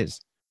what it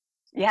is.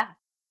 Yeah.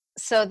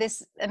 So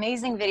this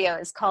amazing video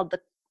is called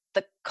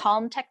the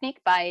Calm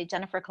Technique by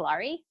Jennifer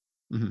Kalari.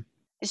 Mm-hmm.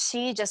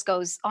 She just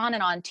goes on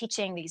and on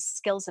teaching these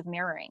skills of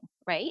mirroring,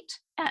 right?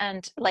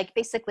 And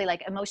basically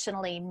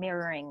emotionally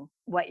mirroring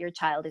what your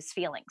child is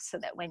feeling, so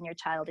that when your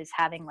child is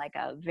having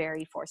a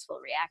very forceful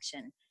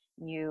reaction,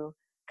 you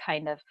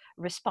kind of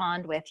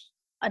respond with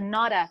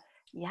not a,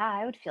 yeah,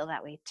 I would feel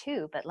that way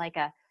too, but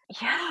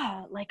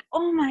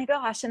oh my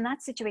gosh, in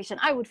that situation,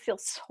 I would feel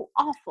so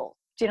awful.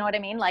 Do you know what I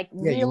mean?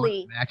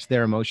 Really match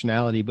their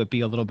emotionality, but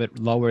be a little bit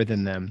lower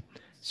than them,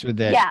 so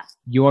that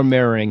your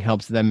mirroring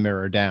helps them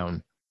mirror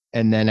down.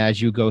 And then as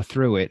you go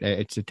through it,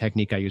 it's a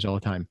technique I use all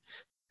the time.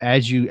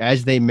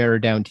 As they mirror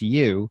down to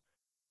you,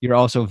 you're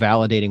also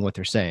validating what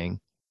they're saying.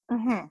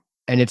 Mm-hmm.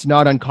 And it's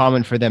not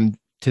uncommon for them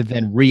to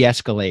then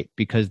re-escalate,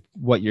 because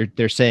what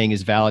they're saying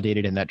is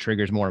validated, and that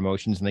triggers more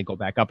emotions, and they go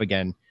back up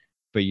again.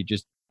 But you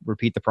just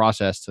repeat the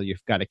process till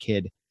you've got a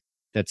kid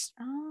that's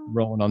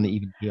rolling on the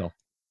even keel.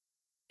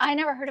 I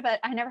never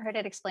heard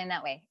it explained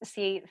that way.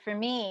 See, for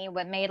me,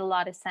 what made a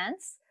lot of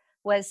sense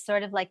was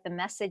sort of like the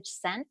message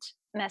sent,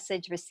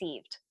 message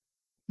received.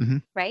 Mm-hmm.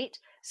 Right?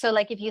 So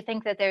like if you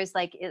think that there's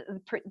like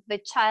the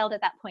child at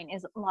that point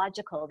is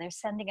logical, they're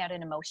sending out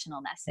an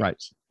emotional message.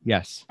 Right.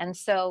 Yes. And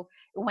so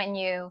when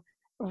you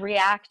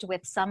react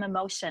with some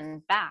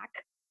emotion back,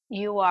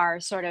 you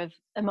are sort of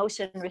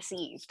emotion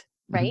received,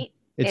 right?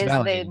 It's is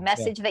validating. the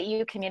message that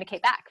you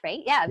communicate back, right?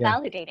 Yeah, Yeah.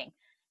 validating.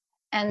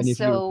 And if you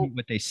so repeat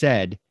what they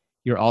said,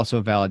 you're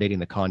also validating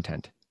the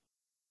content.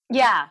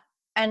 yeah.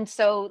 And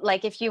so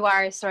like if you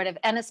are sort of,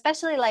 and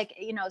especially like,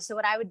 so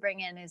what I would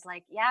bring in is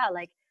like, yeah,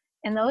 like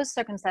in those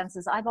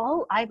circumstances, I've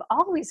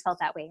always felt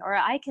that way, or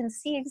I can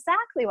see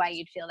exactly why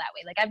you'd feel that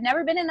way. Like I've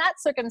never been in that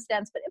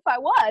circumstance, but if I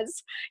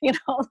was,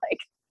 like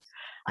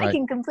I Right.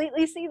 can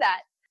completely see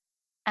that.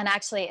 And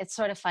actually it's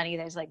sort of funny.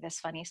 There's like this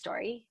funny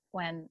story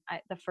when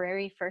the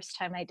very first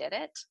time I did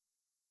it,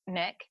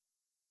 Nick,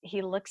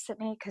 he looks at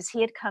me because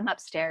he had come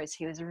upstairs.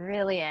 He was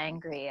really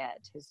angry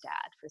at his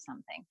dad for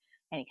something.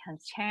 And he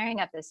comes tearing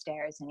up the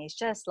stairs and he's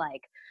just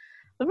like,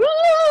 and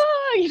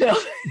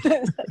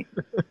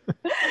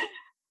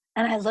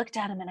I looked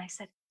at him and I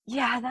said,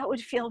 yeah, that would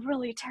feel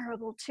really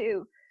terrible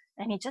too.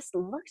 And he just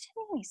looked at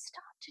me and he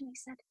stopped and he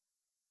said,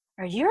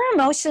 are your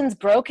emotions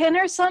broken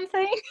or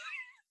something?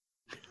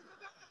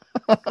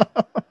 I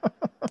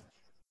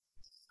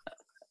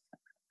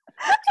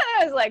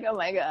was like, oh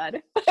my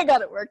God, I got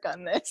to work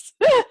on this.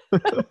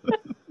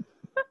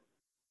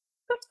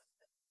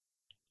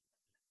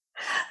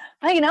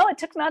 But it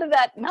took him out of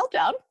that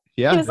meltdown.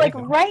 Yeah. He was like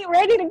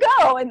ready to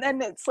go. And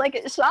then it's like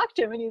it shocked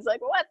him. And he's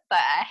like, what the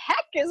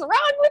heck is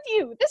wrong with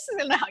you? This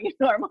isn't how you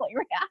normally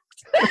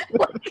react.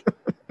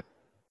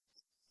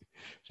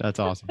 That's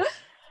awesome.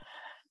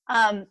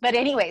 But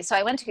anyway, so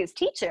I went to his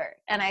teacher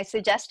and I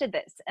suggested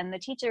this. And the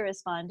teacher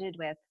responded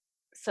with,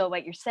 so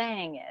what you're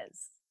saying is,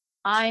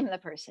 I'm the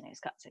person who's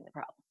causing the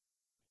problem.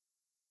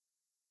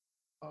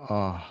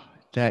 Oh,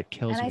 that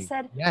kills me. And I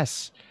said,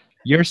 yes,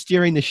 you're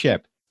steering the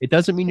ship. It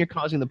doesn't mean you're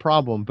causing the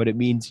problem, but it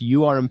means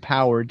you are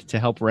empowered to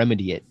help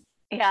remedy it.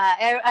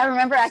 Yeah, I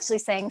remember actually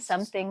saying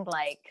something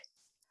like,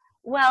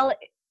 well,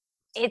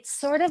 it's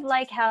sort of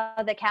like how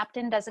the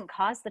captain doesn't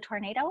cause the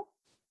tornado,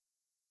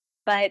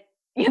 but,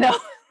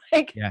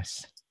 like.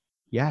 Yes.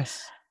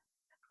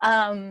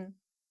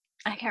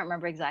 I can't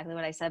remember exactly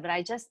what I said, but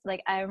I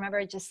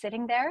remember just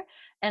sitting there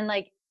and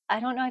like,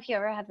 I don't know if you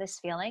ever have this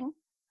feeling,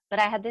 but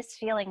I had this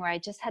feeling where I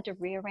just had to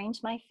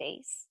rearrange my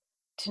face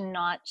to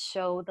not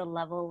show the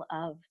level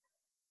of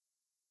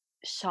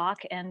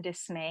shock and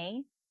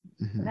dismay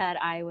that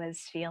I was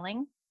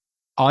feeling.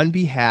 On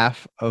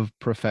behalf of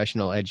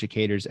professional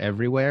educators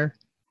everywhere,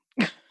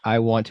 I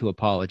want to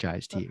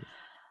apologize to you.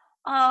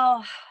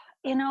 Oh,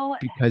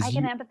 because I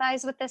can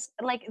empathize with this.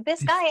 Like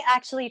this guy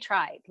actually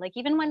tried. Like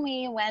even when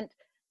we went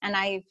and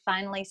I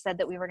finally said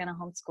that we were going to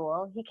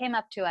homeschool, he came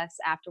up to us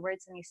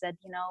afterwards and he said,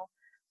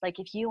 like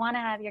if you want to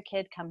have your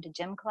kid come to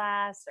gym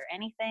class or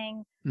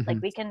anything,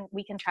 like we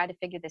can try to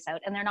figure this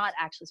out. And they're not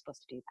actually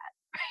supposed to do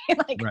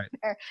that. Like right.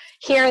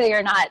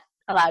 They're not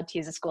allowed to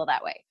use a school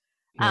that way.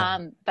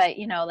 Yeah. But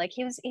like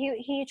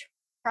he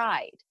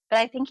tried, but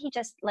I think he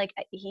just like,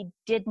 he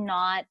did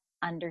not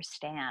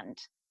understand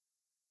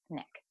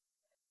Nick.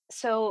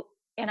 So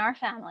in our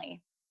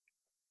family,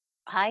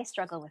 I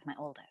struggle with my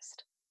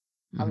oldest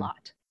a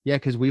lot. Yeah,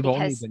 because we've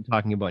only been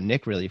talking about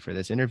Nick really for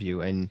this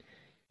interview, and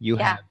you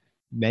have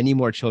many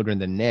more children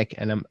than Nick,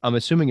 and I'm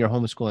assuming you're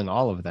homeschooling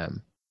all of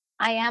them.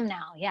 I am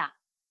now, yeah.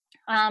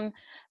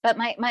 But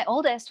my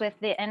oldest with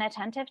the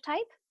inattentive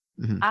type,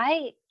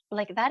 I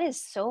like that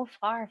is so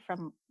far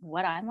from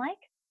what I'm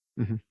like.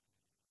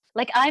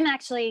 Like I'm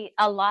actually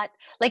a lot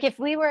like if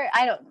we were,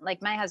 I don't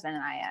like my husband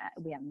and I,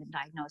 we haven't been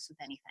diagnosed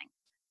with anything.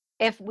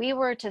 If we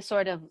were to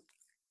sort of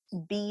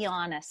be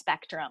on a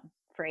spectrum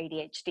for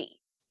ADHD,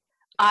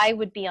 I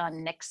would be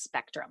on Nick's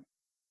spectrum,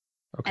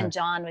 and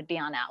John would be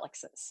on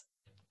Alex's.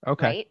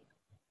 Okay. Right?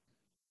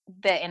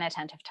 The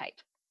inattentive type,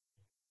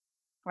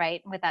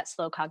 right? With that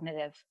slow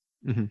cognitive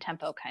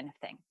tempo kind of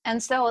thing.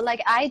 And so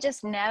like, I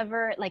just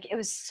never, like, it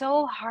was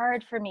so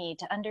hard for me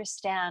to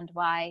understand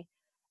why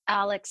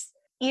Alex,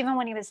 even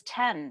when he was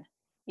 10,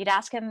 you'd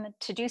ask him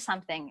to do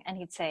something and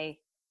he'd say,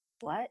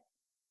 what?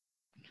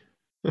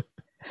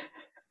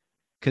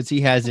 Because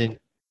he hasn't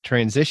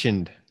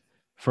transitioned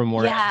from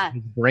where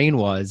his brain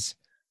was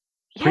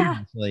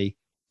previously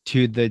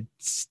to the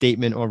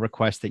statement or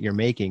request that you're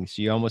making.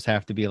 So you almost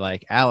have to be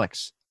like,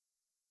 Alex,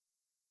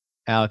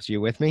 are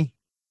you with me?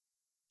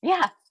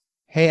 Yeah.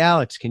 Hey,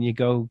 Alex, can you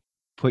go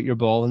put your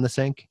bowl in the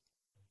sink?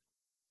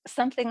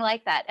 Something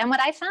like that. And what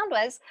I found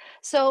was,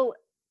 so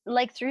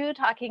like through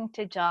talking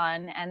to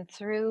John and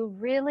through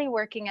really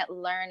working at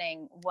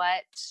learning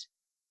what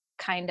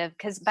kind of,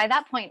 because by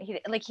that point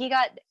he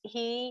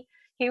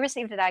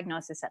received a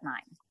diagnosis at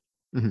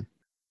 9.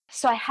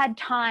 So I had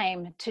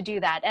time to do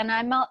that, and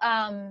I'm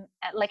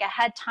like I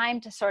had time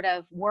to sort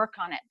of work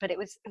on it, but it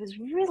was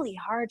really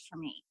hard for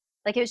me.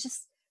 Like it was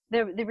just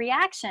the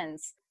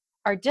reactions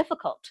are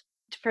difficult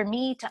for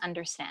me to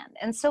understand.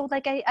 And so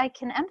like I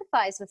can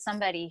empathize with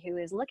somebody who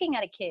is looking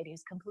at a kid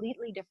who's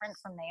completely different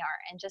from they are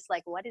and just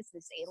like, what is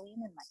this alien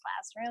in my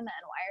classroom and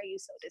why are you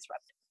so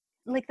disruptive?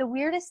 Like the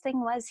weirdest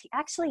thing was he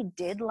actually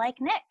did like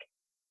Nick.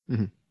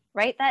 Mm-hmm.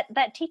 Right?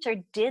 That teacher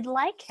did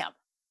like him.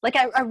 Like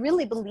I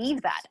really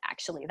believe that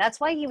actually. That's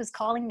why he was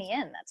calling me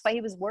in. That's why he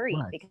was worried,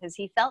 Right. because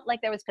he felt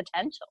like there was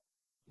potential.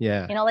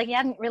 Yeah. You know, like he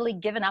hadn't really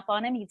given up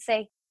on him. He'd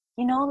say,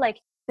 you know, like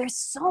there's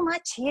so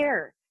much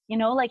here. You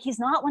know, like he's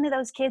not one of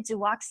those kids who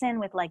walks in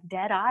with like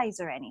dead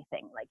eyes or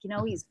anything. Like, you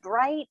know, he's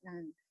bright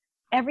and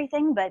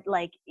everything, but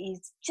like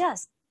he's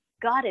just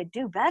got to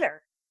do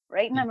better.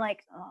 Right. And I'm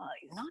like, oh,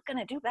 you're not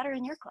going to do better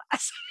in your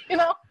class. You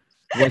know?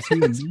 Was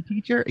he a new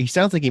teacher? He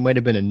sounds like he might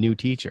have been a new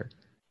teacher.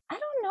 I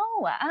don't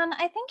know.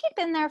 I think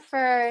he'd been there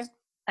for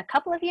a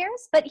couple of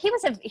years, but he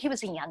was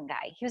a young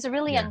guy. He was a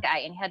really young guy,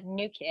 and he had a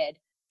new kid.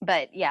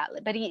 But yeah,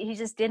 but he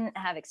just didn't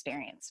have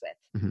experience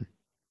with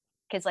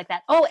kids like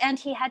that. Oh, and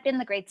he had been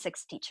the grade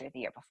 6 teacher the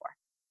year before.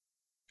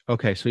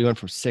 Okay, so he went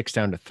from 6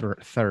 down to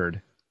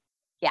third.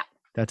 Yeah,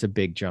 that's a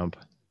big jump.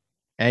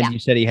 And you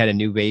said he had a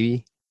new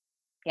baby.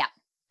 Yeah,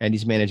 and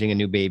he's managing a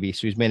new baby,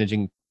 so he's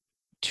managing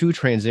 2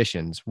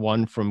 transitions,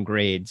 one from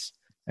grades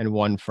and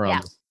one from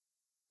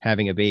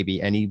having a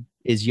baby, and he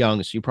is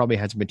young, so he probably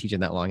hasn't been teaching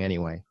that long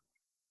anyway.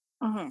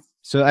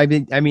 So I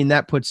mean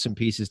that puts some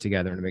pieces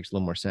together and it makes a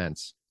little more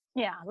sense.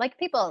 Yeah, like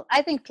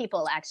I think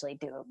people actually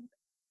do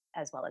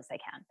as well as they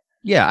can.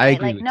 Yeah, I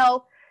agree. Like,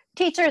 no,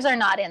 teachers are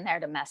not in there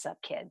to mess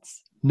up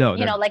kids. No,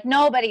 you know, like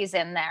nobody's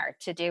in there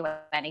to do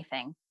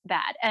anything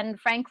bad. And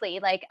frankly,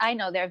 like I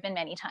know there have been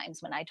many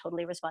times when I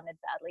totally responded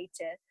badly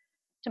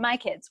to my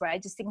kids where I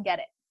just didn't get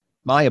it.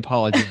 My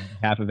apology on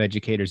behalf of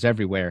educators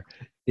everywhere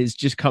is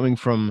just coming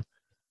from,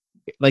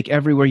 like,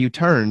 everywhere you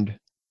turned,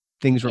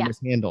 things were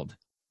mishandled.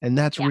 And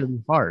that's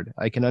really hard.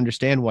 I can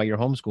understand why you're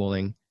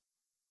homeschooling,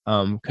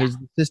 because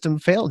the system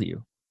failed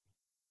you.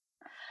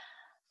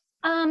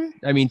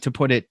 I mean, to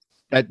put it,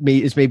 that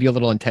is maybe a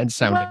little intense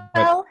sounding,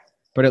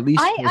 but at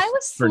least I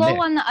was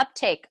slow on the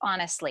uptake,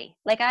 honestly.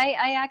 Like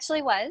I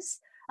actually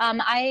was.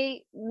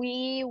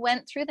 We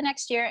went through the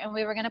next year and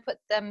we were going to put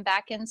them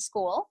back in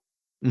school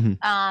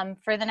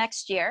for the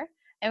next year,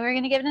 and we were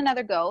going to give it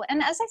another go.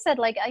 And as I said,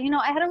 like, you know,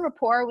 I had a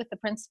rapport with the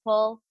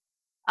principal.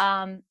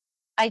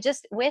 I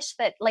just wish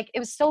that, like, it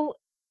was so,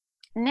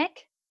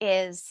 Nick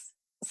is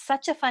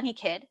such a funny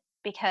kid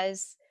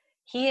because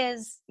he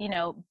is, you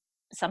know,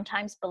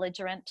 sometimes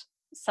belligerent,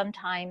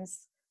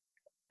 sometimes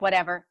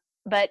whatever,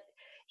 but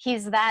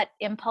he's that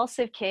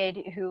impulsive kid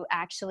who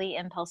actually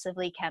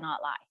impulsively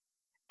cannot lie.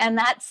 And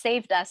that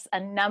saved us a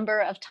number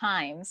of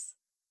times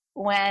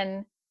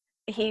when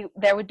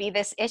there would be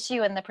this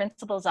issue in the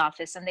principal's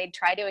office and they'd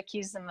try to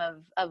accuse him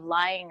of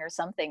lying or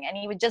something, and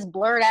he would just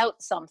blurt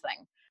out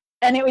something.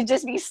 And it would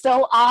just be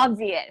so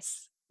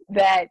obvious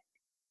that,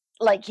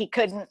 like, he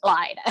couldn't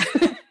lie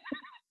to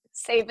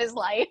save his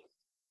life.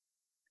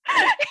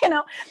 You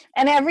know,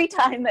 and every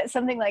time that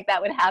something like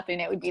that would happen,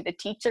 it would be the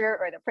teacher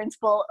or the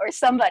principal or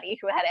somebody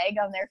who had egg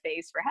on their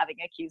face for having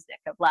accused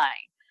Nick of lying.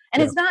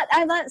 And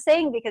I'm not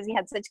saying because he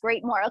had such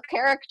great moral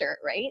character,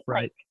 right?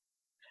 Like,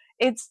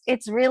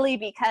 it's really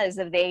because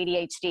of the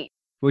ADHD.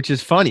 Which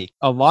is funny.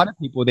 A lot of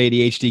people with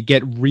ADHD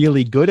get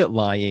really good at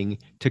lying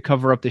to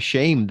cover up the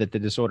shame that the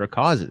disorder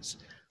causes.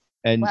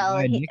 And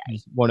Nick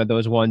is one of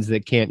those ones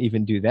that can't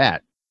even do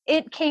that.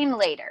 It came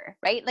later,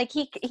 right? Like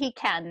he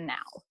can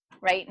now,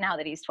 right? Now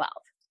that he's 12.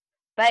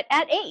 But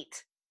at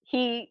 8,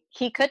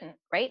 he couldn't,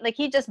 right? Like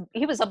he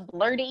was a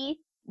really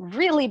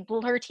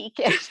blurty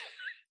kid.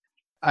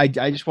 I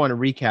just want to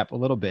recap a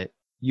little bit.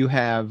 You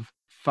have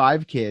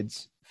 5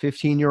 kids,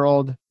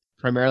 15-year-old,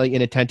 primarily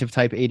inattentive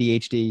type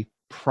ADHD,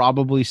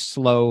 probably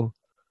slow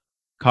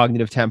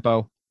cognitive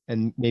tempo,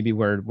 and maybe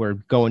we're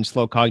going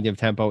slow cognitive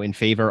tempo in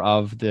favor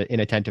of the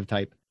inattentive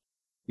type.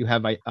 You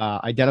have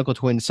identical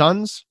twin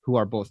sons who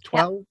are both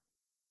 12,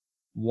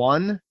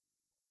 one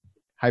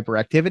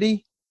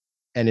hyperactivity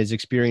and has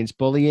experienced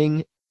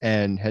bullying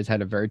and has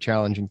had a very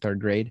challenging 3rd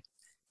grade.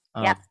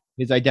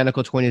 His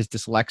identical twin is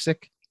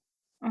dyslexic,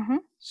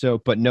 so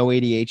but no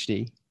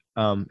ADHD.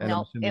 And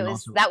no,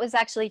 that was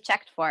actually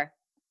checked for.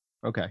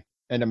 Okay,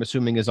 and I'm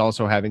assuming is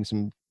also having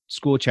some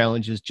school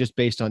challenges just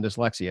based on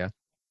dyslexia,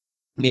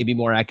 maybe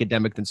more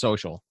academic than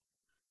social.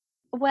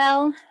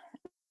 Well,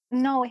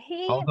 no,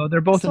 although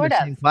they're both in the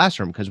same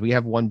classroom, because we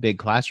have one big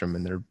classroom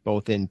and they're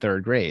both in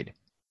 3rd grade.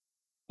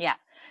 Yeah.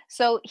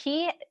 So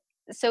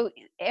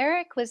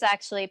Eric was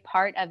actually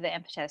part of the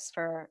impetus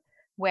for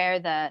where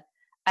the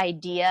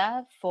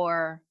idea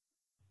for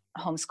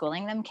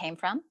homeschooling them came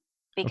from,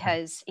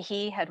 because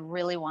he had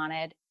really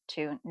wanted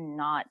to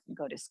not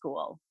go to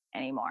school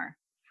anymore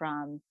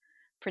from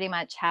pretty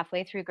much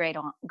halfway through grade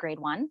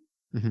 1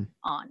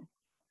 on.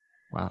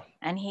 Wow.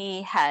 And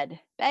he had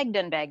begged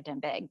and begged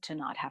and begged to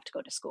not have to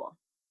go to school.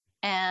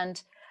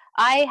 And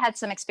I had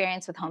some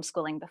experience with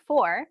homeschooling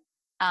before.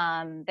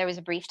 There was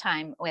a brief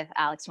time with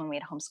Alex when we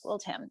had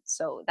homeschooled him.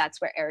 So that's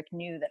where Eric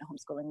knew that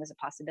homeschooling was a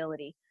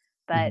possibility.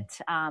 But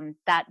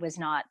that was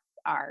not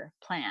our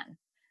plan.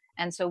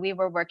 And so we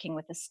were working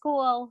with the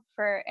school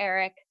for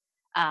Eric.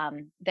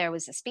 There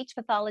was a speech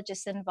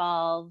pathologist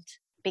involved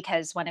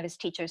because one of his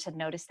teachers had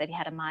noticed that he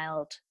had a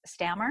mild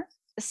stammer.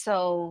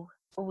 So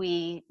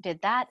we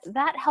did that.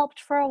 That helped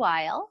for a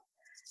while.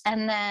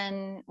 And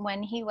then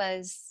when he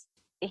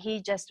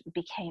just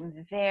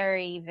became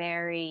very,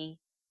 very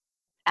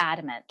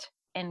adamant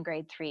in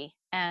grade 3.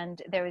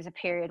 And there was a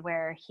period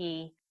where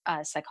a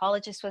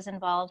psychologist was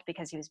involved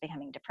because he was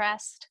becoming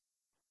depressed.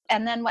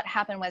 And then what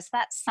happened was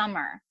that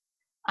summer,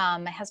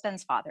 my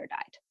husband's father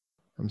died.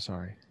 I'm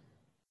sorry.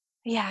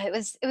 Yeah, it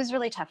was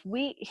really tough.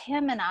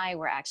 Him and I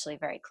were actually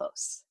very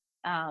close.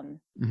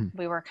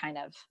 We were kind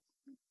of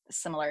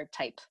similar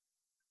type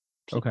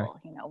people. Okay.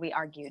 You know, we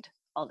argued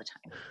all the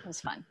time. It was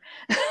fun.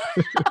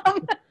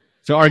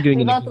 So arguing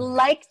we in both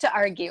like to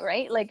argue,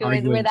 right? Like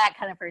we're that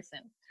kind of person.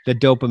 The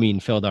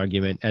dopamine-filled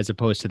argument as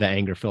opposed to the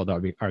anger-filled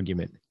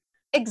argument.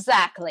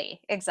 Exactly.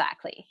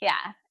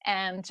 Yeah.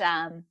 And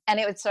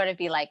it would sort of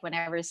be like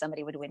whenever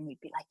somebody would win,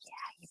 we'd be like,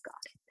 yeah, you got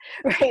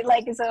it. Right.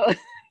 Like, so,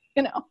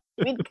 you know,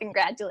 we'd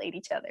congratulate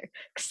each other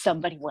because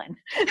somebody won.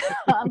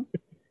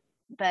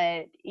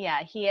 But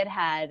yeah, he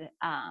had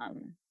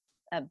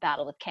a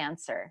battle with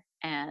cancer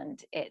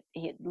and it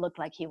looked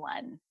like he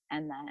won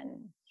and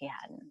then he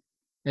hadn't.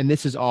 And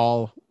this is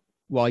all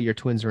while your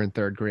twins are in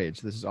 3rd grade.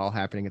 So this is all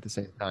happening at the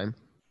same time.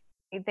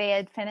 They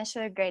had finished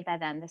 3rd grade by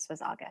then. This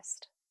was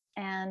August.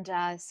 And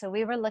so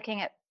we were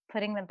looking at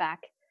putting them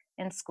back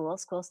in school.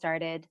 School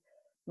started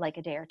like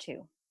a day or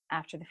two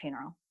after the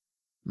funeral.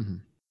 Mm-hmm.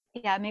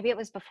 Yeah, maybe it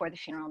was before the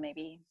funeral.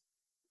 Maybe,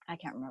 I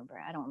can't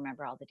remember. I don't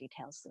remember all the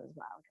details. It was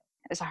wild.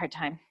 It was a hard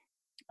time.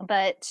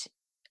 But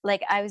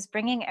like I was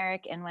bringing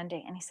Eric in one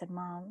day and he said,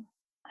 Mom,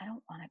 I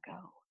don't want to go.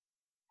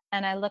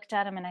 And I looked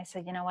at him and I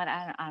said, you know what?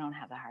 I don't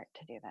have the heart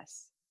to do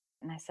this.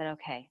 And I said,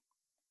 okay,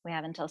 we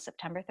have until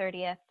September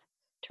 30th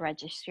to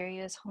register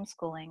you as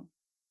homeschooling.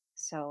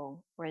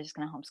 So we're just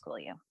going to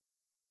homeschool you.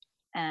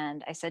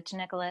 And I said to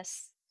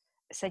Nicholas,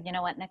 I said, you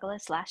know what,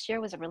 Nicholas, last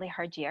year was a really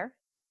hard year.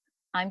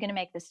 I'm going to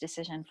make this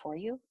decision for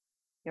you.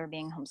 You're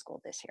being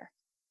homeschooled this year.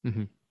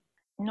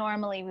 Mm-hmm.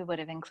 Normally we would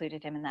have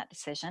included him in that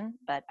decision,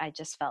 but I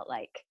just felt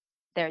like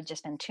there had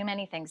just been too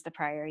many things the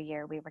prior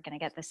year. We were going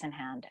to get this in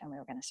hand and we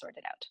were going to sort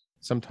it out.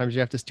 Sometimes you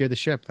have to steer the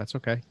ship. That's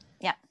okay.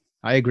 Yeah.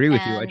 I agree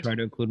with you. I try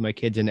to include my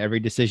kids in every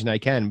decision I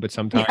can, but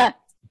sometimes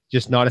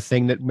just not a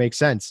thing that makes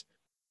sense.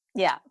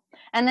 Yeah.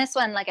 And this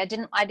one, like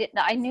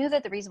I knew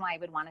that the reason why I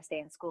would want to stay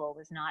in school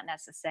was not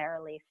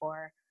necessarily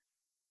for,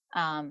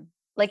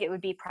 like it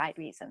would be pride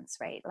reasons,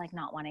 right? Like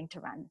not wanting to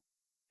run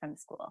from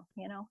school,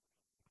 you know?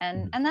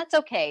 And that's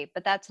okay,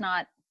 but that's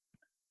not,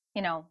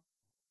 you know,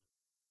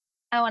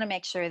 I want to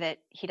make sure that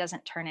he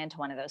doesn't turn into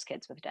one of those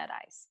kids with dead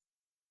eyes.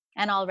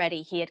 And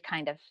already he had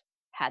kind of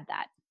had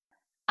that.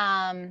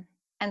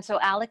 And so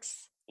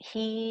Alex,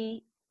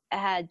 he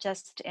had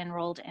just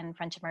enrolled in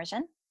French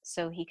immersion.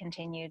 So he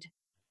continued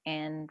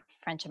in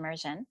French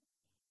immersion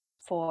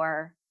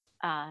for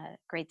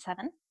grade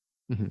 7.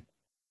 Mm-hmm.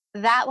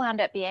 That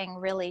wound up being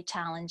really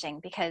challenging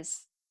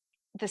because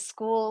the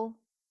school,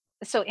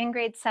 so in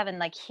grade 7,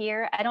 like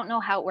here, I don't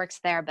know how it works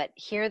there, but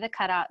here the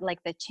cutoff,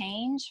 like the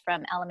change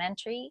from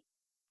elementary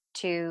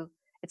to,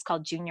 it's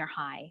called junior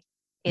high,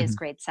 is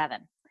grade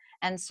 7.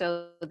 And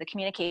so the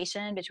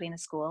communication between the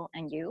school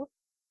and you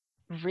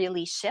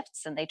really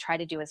shifts, and they try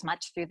to do as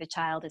much through the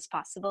child as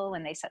possible.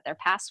 When they set their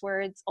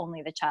passwords,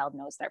 only the child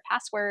knows their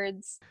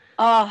passwords.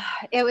 Oh,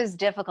 it was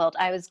difficult.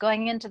 I was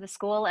going into the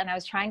school and I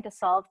was trying to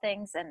solve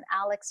things, and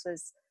Alex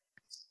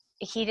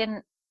he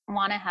didn't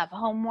want to have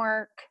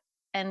homework.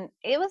 And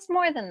it was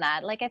more than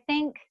that. Like, I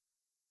think,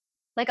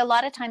 like a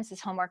lot of times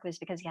his homework was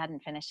because he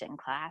hadn't finished it in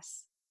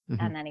class.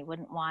 And then he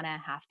wouldn't want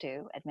to have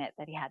to admit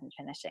that he hadn't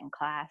finished it in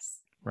class.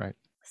 Right.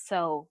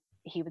 So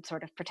he would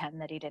sort of pretend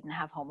that he didn't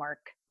have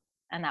homework.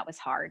 And that was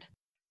hard,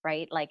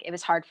 right? Like it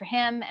was hard for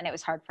him and it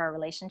was hard for our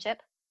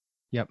relationship.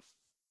 Yep.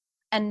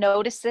 And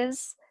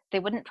notices, they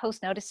wouldn't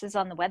post notices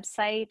on the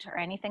website or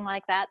anything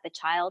like that. The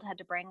child had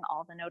to bring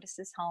all the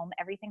notices home.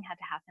 Everything had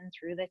to happen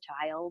through the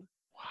child.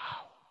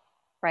 Wow.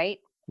 Right?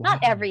 Wow. Not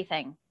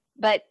everything,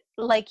 but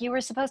like you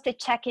were supposed to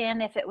check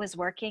in if it was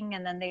working,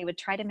 and then they would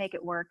try to make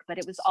it work, but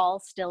it was all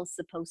still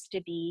supposed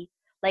to be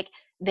like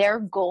their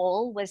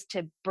goal was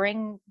to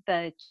bring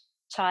the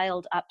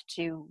child up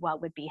to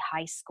what would be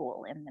high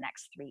school in the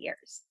next 3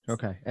 years.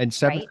 Okay. And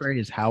 7th grade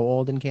is how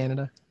old in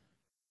Canada?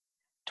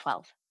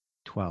 12.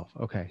 12.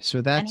 Okay.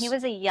 So that's... And he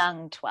was a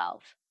young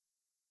 12,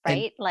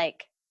 right?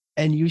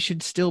 And you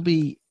should still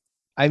be...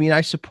 I mean,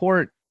 I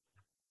support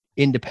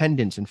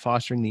independence and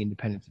fostering the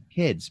independence of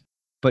kids,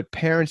 but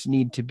parents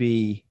need to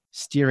be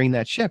steering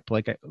that ship.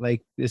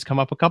 Like this come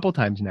up a couple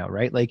times now,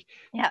 right? Like,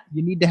 yeah,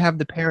 you need to have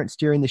the parent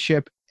steering the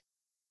ship.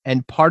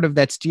 And part of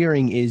that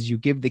steering is you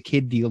give the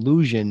kid the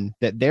illusion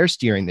that they're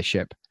steering the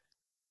ship,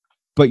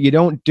 but you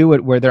don't do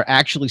it where they're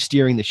actually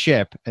steering the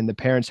ship and the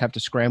parents have to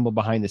scramble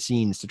behind the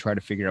scenes to try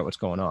to figure out what's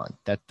going on.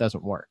 That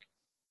doesn't work.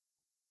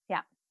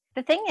 Yeah.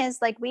 The thing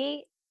is, like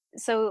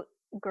so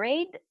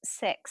grade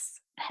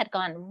 6 had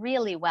gone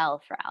really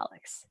well for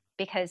Alex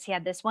because he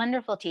had this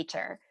wonderful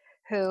teacher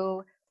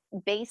who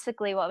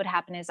basically what would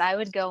happen is I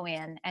would go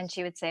in and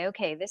she would say,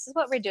 okay, this is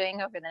what we're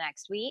doing over the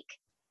next week.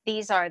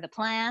 These are the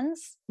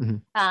plans.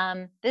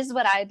 This is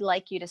what I'd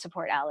like you to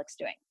support Alex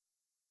doing.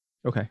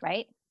 Okay.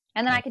 Right.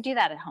 And then Yeah. I could do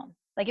that at home.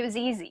 Like, it was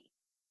easy.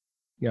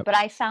 Yep. But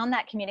I found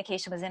that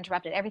communication was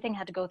interrupted. Everything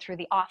had to go through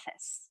the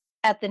office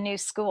at the new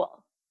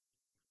school.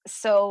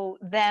 So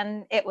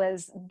then it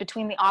was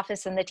between the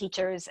office and the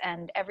teachers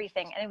and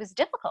everything. And it was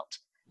difficult.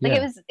 Like,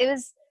 Yeah. it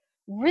was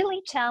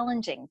really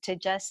challenging to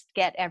just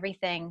get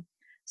everything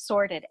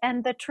sorted.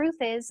 And the truth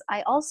is,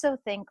 I also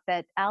think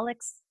that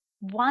Alex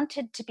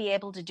wanted to be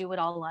able to do it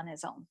all on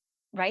his own.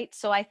 Right.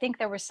 So I think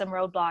there were some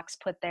roadblocks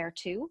put there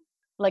too,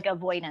 like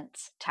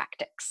avoidance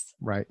tactics.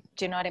 Right.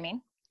 Do you know what I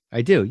mean?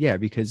 I do. Yeah.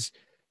 Because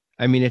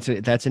I mean,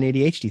 that's an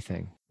ADHD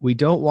thing. We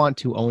don't want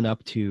to own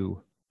up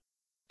to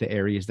the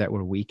areas that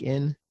we're weak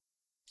in.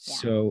 Yeah.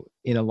 So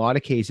in a lot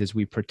of cases,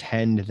 we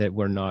pretend that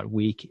we're not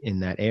weak in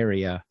that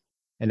area,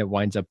 and it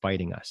winds up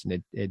biting us.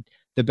 And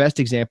the best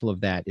example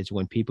of that is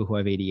when people who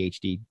have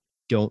ADHD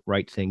don't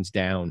write things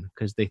down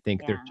because they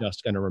think they're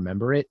just going to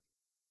remember it.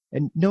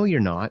 And no, you're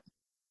not.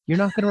 You're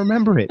not going to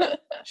remember it.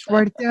 Just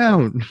write it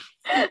down.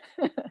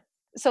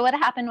 So what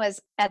happened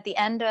was at the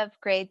end of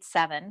grade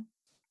 7,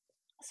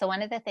 so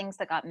one of the things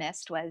that got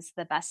missed was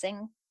the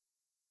busing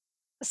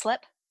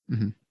slip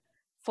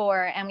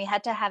and we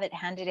had to have it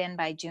handed in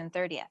by June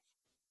 30th.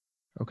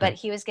 Okay. But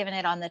he was given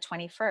it on the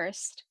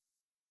 21st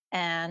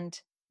and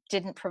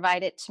didn't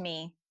provide it to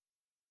me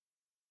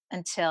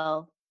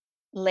until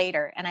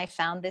later. And I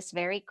found this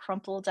very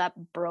crumpled up,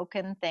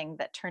 broken thing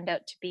that turned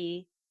out to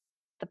be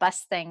the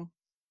bus thing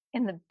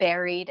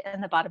buried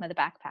in the bottom of the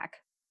backpack.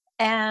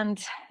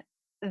 And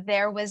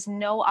there was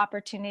no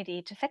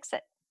opportunity to fix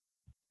it.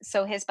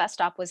 So his bus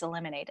stop was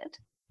eliminated.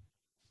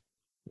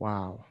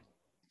 Wow.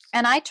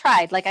 And I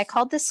tried, like, I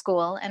called the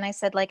school and I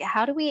said, like,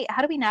 how do we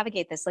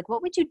navigate this? Like,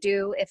 what would you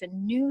do if a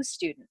new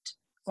student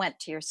went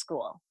to your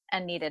school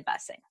and needed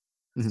busing?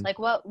 Like,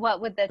 what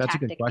would the That's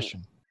tactic a good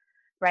question. be?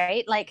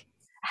 Right? Like,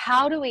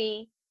 how do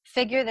we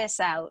figure this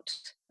out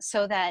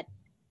so that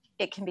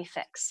it can be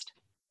fixed?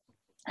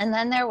 And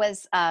then there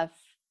was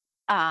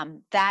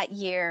that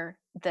year,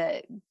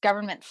 the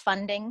government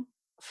funding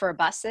for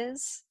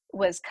buses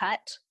was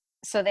cut.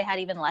 So they had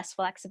even less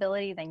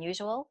flexibility than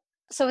usual.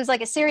 So it was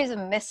like a series of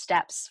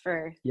missteps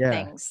for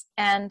things.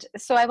 And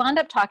so I wound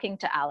up talking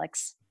to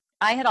Alex.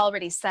 I had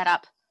already set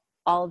up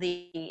all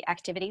the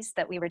activities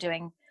that we were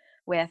doing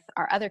with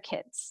our other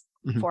kids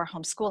for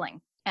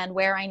homeschooling and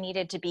where I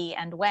needed to be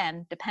and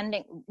when,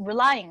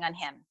 relying on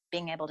him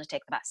being able to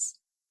take the bus.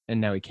 And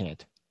now he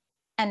can't.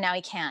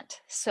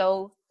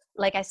 So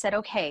like I said,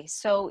 okay,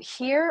 so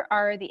here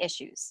are the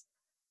issues.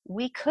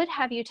 We could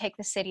have you take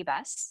the city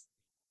bus,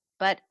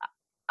 but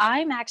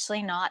I'm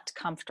actually not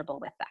comfortable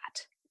with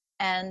that.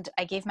 And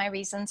I gave my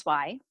reasons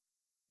why.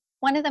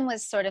 One of them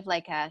was sort of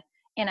like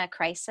in a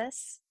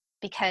crisis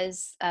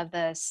because of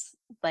the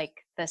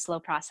slow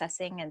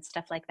processing and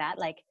stuff like that.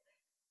 Like,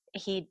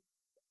 he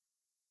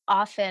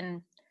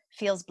often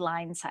feels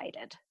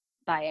blindsided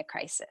by a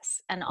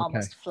crisis and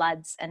almost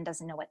floods and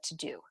doesn't know what to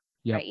do.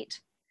 Right.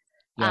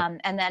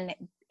 And then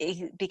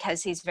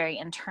because he's very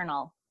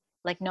internal,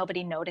 like,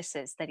 nobody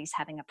notices that he's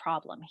having a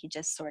problem. He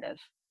just sort of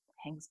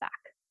hangs back.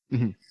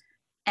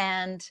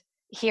 And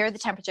here the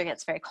temperature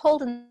gets very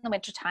cold in the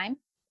wintertime.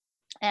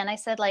 And I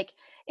said, like,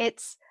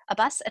 it's a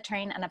bus, a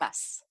train, and a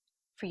bus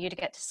for you to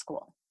get to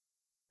school.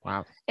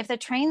 Wow. If the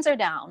trains are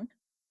down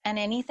and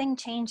anything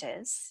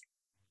changes,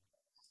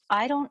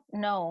 I don't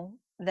know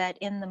that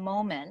in the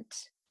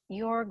moment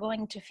you're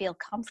going to feel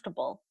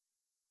comfortable,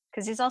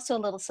 because he's also a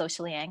little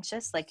socially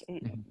anxious, like,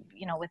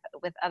 you know,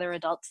 with other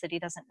adults that he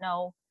doesn't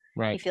know.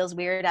 Right. He feels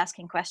weird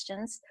asking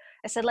questions.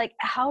 I said, like,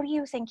 how do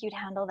you think you'd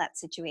handle that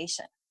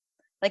situation?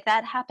 Like,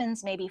 that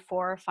happens maybe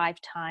 4 or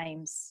 5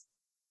 times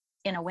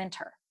in a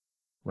winter.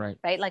 Right.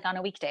 Like on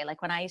a weekday,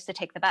 like when I used to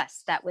take the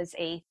bus, that was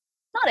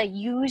not a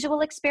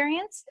usual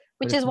experience,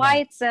 which is why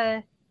it's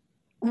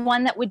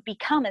one that would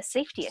become a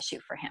safety issue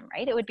for him,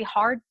 right? It would be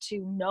hard to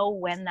know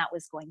when that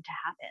was going to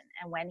happen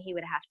and when he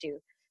would have to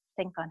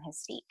think on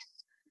his feet.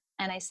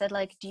 And I said,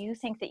 like, do you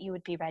think that you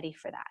would be ready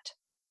for that?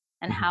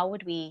 And how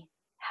do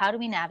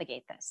we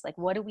navigate this? Like,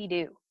 what do we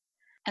do?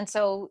 And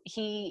so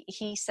he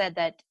said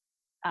that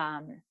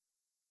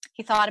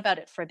he thought about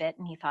it for a bit,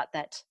 and he thought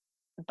that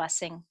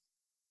busing,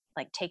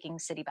 like taking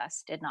city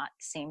bus, did not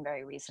seem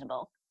very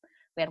reasonable.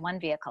 We had one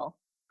vehicle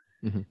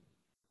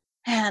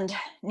and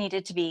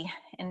needed to be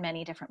in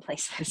many different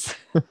places.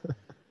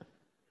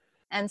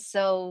 And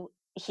so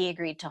he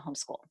agreed to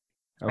homeschool,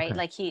 right?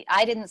 Like,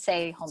 I didn't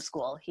say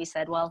homeschool. He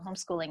said, well,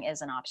 homeschooling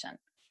is an option,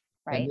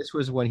 right? And this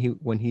was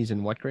when he's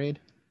in what grade?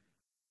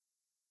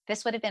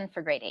 This would have been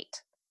for grade 8.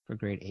 For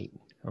grade 8.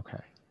 Okay.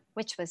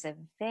 Which was a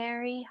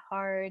very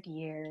hard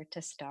year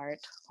to start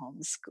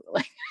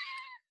homeschooling.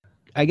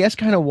 I guess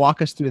kind of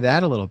walk us through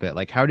that a little bit.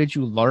 Like, how did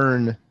you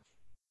learn?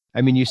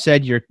 I mean, you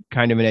said you're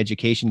kind of an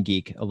education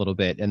geek a little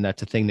bit, and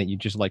that's a thing that you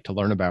just like to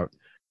learn about.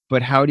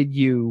 But how did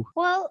you?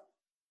 Well,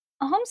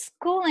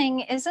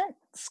 homeschooling isn't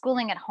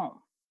schooling at home,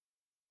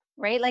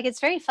 right? Like it's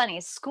very funny.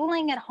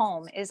 Schooling at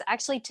home is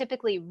actually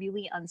typically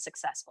really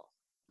unsuccessful.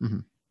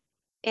 Mhm.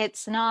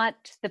 It's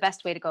not the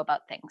best way to go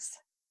about things.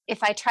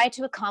 If I try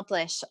to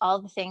accomplish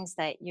all the things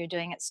that you're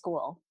doing at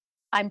school,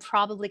 I'm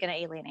probably going to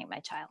alienate my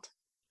child.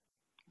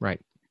 Right.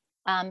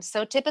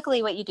 So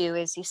typically what you do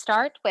is you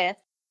start with,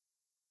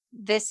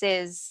 this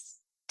is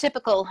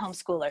typical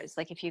homeschoolers,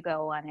 like if you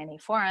go on any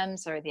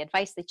forums or the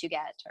advice that you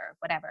get or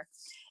whatever,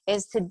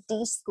 is to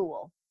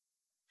de-school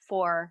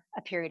for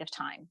a period of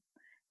time,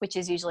 which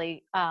is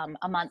usually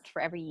a month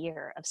for every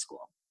year of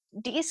school.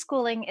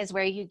 De-schooling is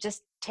where you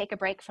just take a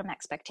break from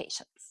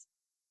expectations,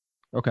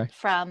 Okay.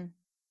 from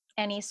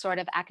any sort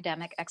of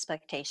academic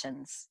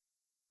expectations.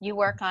 You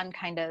work on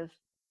kind of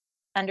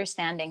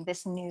understanding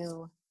this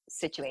new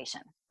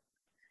situation.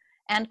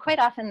 And quite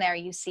often there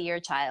you see your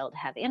child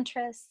have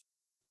interests,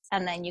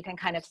 and then you can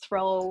kind of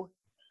throw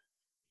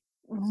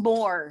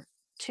more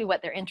to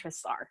what their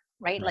interests are,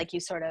 right? Right. Like you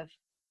sort of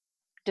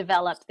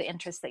develop the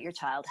interests that your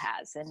child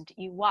has and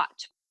you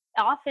watch.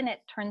 Often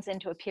it turns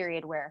into a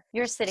period where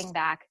you're sitting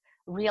back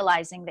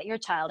realizing that your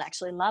child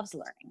actually loves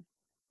learning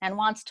and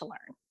wants to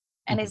learn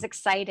and is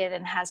excited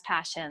and has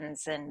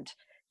passions, and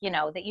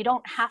that you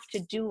don't have to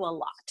do a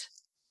lot.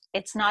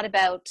 It's not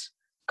about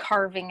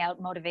carving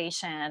out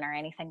motivation or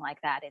anything like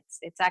that.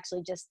 It's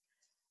actually just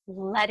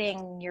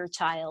letting your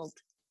child,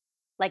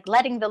 like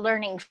letting the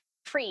learning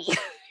free.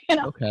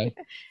 Okay.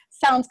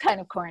 Sounds kind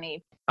of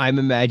corny. I'm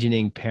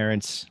imagining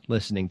parents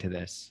listening to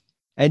this,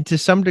 and to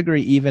some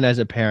degree, even as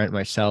a parent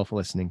myself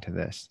listening to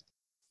this.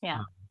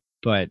 Yeah.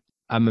 But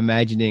I'm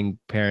imagining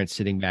parents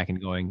sitting back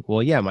and going,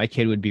 well, yeah, my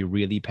kid would be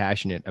really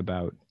passionate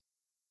about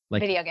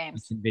like Video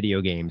games.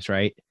 video games,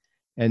 right?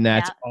 And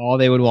that's Yeah. all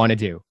they would want to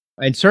do.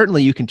 And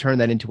certainly you can turn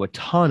that into a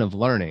ton of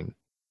learning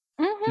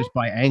Mhm. just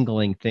by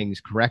angling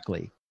things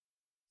correctly.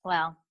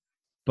 Well,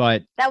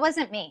 But that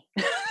wasn't me.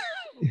 So,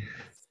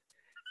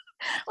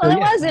 Well, it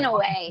yeah, was in a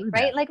walk us way, through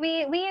right? that. Like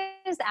we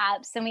use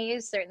apps and we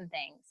use certain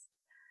things,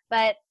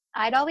 but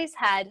I'd always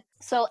had,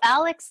 so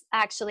Alex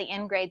actually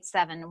in grade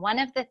 7, one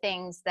of the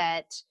things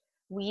that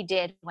we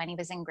did when he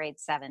was in grade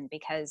 7,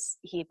 because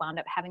he wound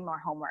up having more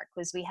homework,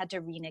 was we had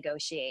to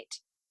renegotiate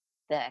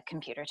the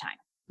computer time.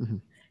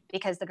 Mhm.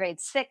 Because the grade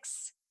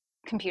 6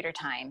 computer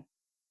time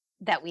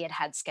that we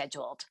had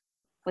scheduled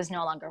was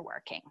no longer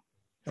working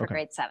for Okay.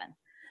 grade 7.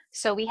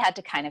 So we had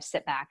to kind of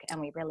sit back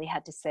and we really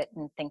had to sit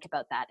and think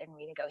about that and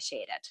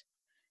renegotiate it.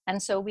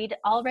 And so we'd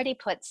already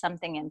put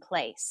something in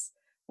place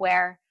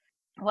where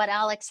what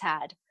Alex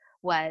had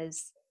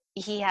was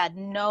he had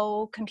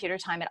no computer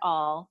time at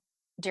all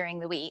during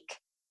the week,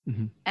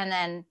 Mhm. and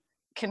then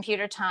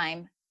computer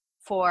time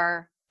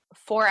for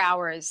 4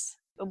 hours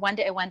one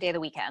day of the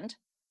weekend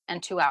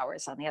and 2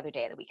 hours on the other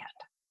day of the weekend.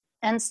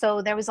 And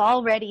so there was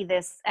already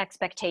this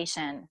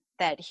expectation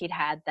that he'd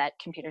had that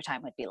computer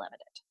time would be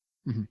limited.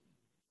 Mhm.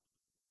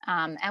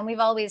 And we've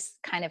always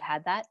kind of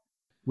had that.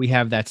 We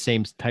have that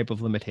same type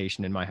of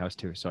limitation in my house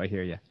too. So I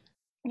hear you.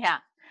 Yeah.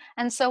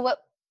 And so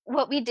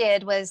what we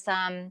did was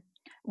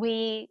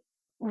we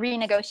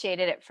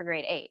renegotiated it for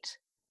grade 8.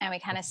 And we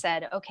kind of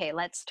said, okay,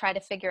 let's try to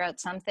figure out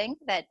something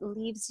that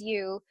leaves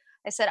you.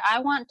 I said, I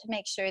want to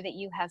make sure that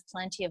you have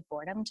plenty of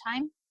boredom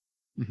time.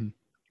 Mhm.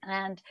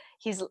 And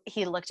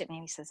he looked at me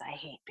and he says, I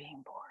hate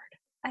being bored.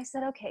 I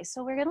said, okay,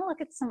 so we're going to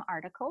look at some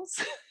articles,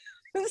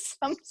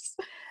 some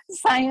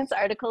science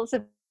articles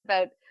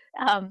about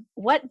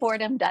what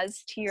boredom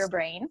does to your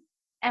brain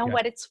and Yeah.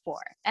 what it's for,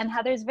 and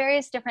how there's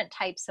various different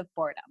types of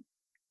boredom.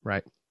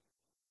 Right.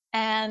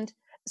 And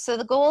so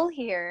the goal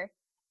here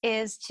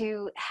is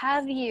to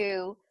have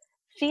you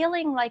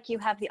feeling like you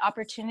have the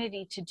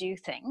opportunity to do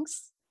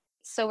things.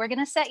 So we're going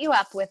to set you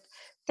up with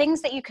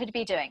things that you could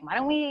be doing. Why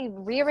don't we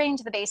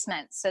rearrange the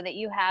basement so that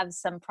you have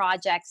some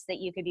projects that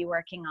you could be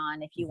working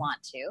on if you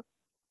want to,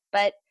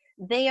 but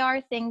they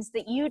are things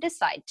that you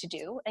decide to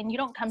do and you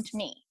don't come to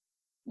me.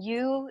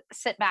 You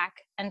sit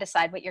back and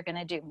decide what you're going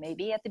to do.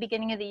 Maybe at the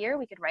beginning of the year,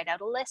 we could write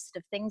out a list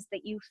of things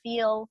that you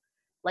feel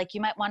like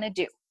you might want to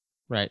do.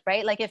 Right.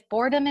 Right? Like if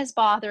boredom is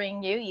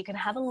bothering you, you can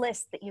have a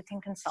list that you can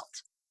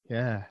consult.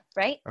 Yeah.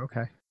 Right?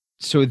 Okay.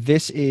 So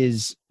this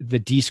is the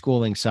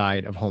deschooling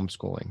side of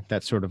homeschooling.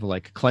 That sort of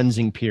like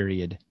cleansing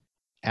period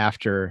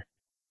after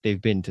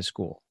they've been to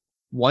school.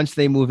 Once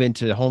they move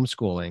into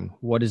homeschooling,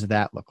 what does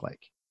that look like?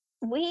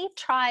 We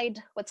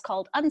tried what's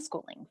called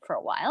unschooling for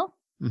a while.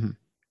 Mhm.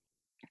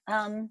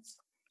 And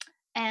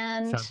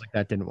Sounds like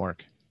that didn't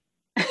work.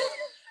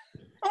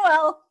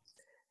 well,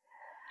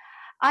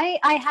 I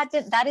had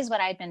to, that is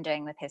what I'd been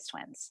doing with his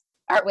twins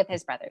or with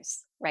his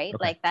brothers, right?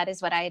 Okay. Like that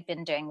is what I had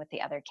been doing with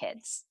the other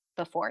kids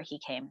before he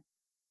came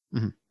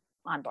Mhm.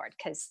 on board,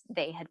 because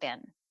they had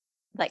been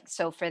like,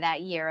 so for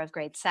that year of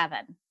grade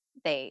 7,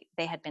 they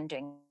had been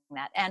doing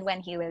that. And when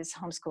he was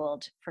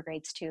homeschooled for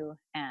grades 2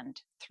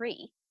 and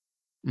 3,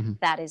 Mhm.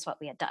 that is what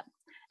we had done.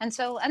 And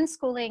so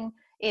unschooling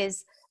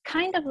is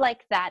kind of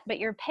like that, but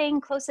you're paying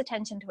close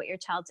attention to what your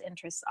child's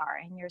interests are,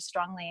 and you're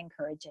strongly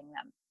encouraging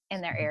them in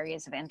their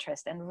areas of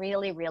interest and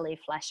really, really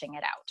fleshing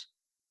it out.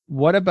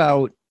 What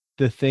about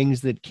the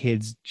things that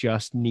kids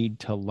just need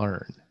to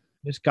learn?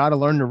 You just got to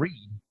learn to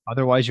read.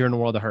 Otherwise, you're in a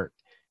world of hurt.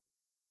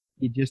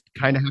 You just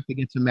kind of have to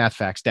get some math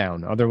facts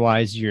down.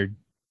 Otherwise, you're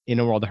in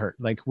a world of hurt.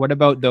 Like, what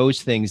about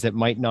those things that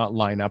might not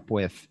line up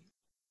with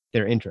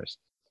their interest?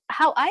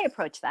 How I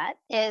approach that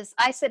is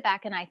I sit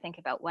back and I think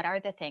about what are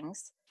the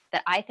things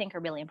that I think are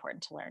really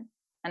important to learn.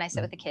 And I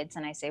sit with the kids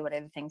and I say, what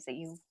are the things that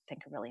you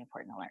think are really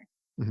important to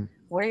learn?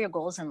 What are your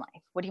goals in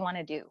life? What do you want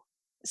to do?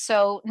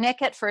 So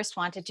Nick at first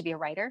wanted to be a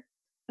writer.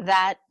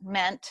 That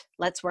meant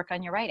let's work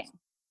on your writing.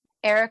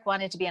 Eric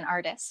wanted to be an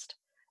artist.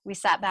 We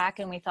sat back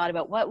and we thought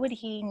about what would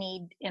he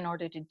need in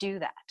order to do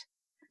that.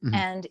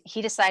 And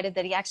he decided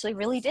that he actually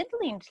really did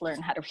need to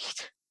learn how to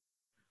read.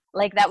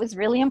 Like that was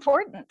really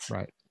important.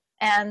 Right.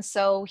 And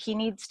so he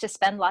needs to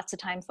spend lots of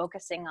time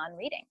focusing on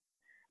reading.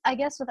 I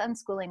guess with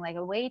unschooling, like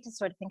a way to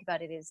sort of think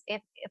about it is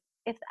if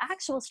the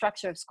actual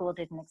structure of school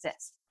didn't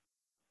exist,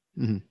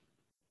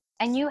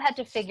 and you had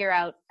to figure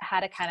out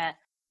how to kind of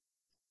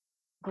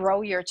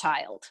grow your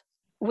child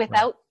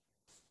without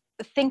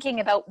thinking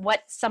about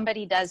what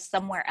somebody does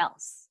somewhere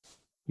else,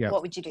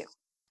 what would you do?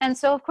 And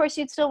so, of course,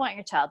 you'd still want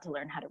your child to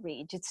learn how to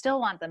read. You'd still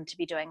want them to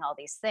be doing all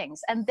these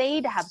things. And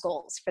they'd have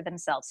goals for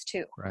themselves,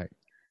 too. Right.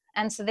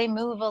 And so they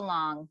move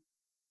along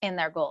in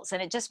their goals.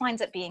 And it just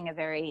winds up being a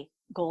very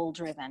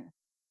goal-driven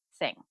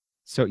thing.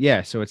 So,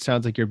 yeah. So it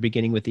sounds like you're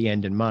beginning with the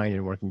end in mind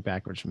and working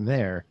backwards from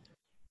there.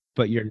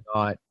 But you're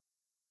not,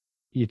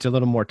 it's a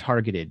little more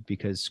targeted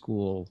because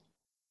school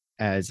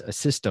as a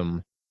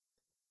system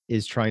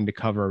is trying to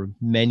cover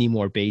many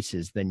more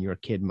bases than your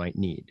kid might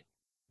need.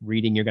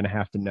 Reading, you're going to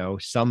have to know.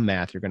 Some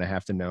math, you're going to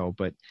have to know.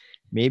 But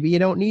maybe you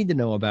don't need to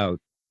know about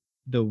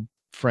the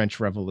French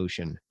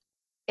Revolution.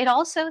 It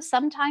also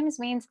sometimes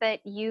means that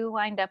you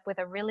wind up with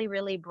a really,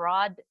 really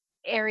broad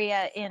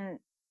area in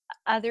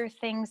other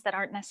things that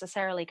aren't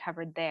necessarily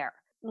covered there.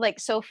 Like,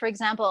 so for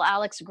example,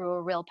 Alex grew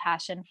a real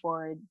passion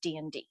for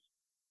D&D.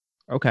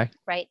 Okay.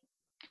 Right.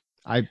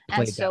 I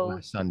played that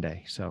last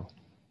Sunday, so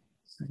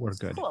we're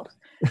good. Cool.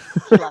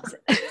 He loves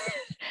it.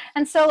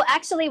 And so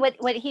actually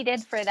what he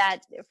did for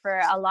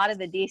a lot of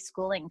the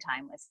de-schooling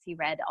time was he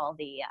read all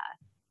the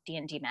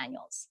D&D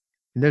manuals.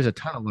 And there's a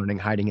ton of learning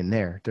hiding in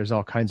there. There's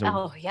all kinds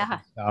of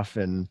stuff,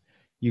 and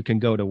you can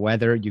go to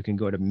weather, you can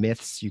go to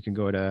myths, you can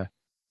go to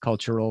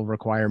cultural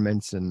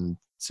requirements and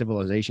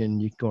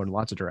civilization. You can go in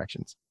lots of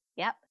directions.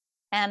 Yep.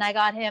 And I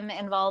got him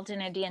involved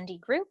in a D&D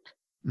group.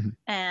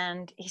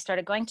 And he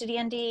started going to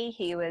D&D.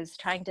 He was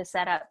trying to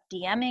set up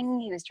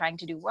DMing. He was trying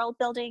to do world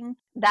building.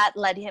 That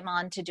led him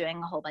on to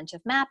doing a whole bunch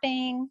of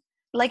mapping.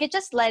 Like it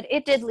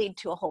did lead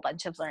to a whole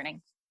bunch of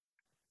learning.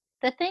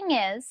 The thing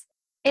is,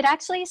 it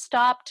actually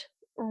stopped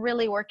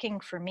really working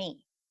for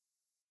me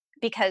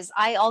because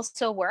I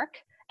also work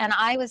and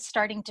I was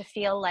starting to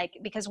feel like,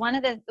 because one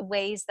of the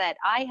ways that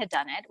I had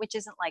done it, which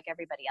isn't like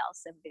everybody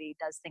else, everybody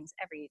does things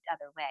every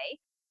other way,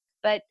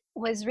 but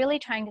was really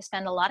trying to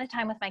spend a lot of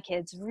time with my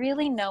kids,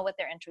 really know what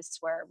their interests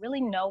were, really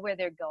know where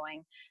they're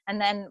going,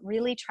 and then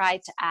really try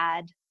to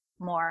add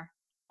more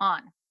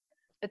on.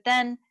 But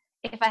then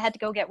if I had to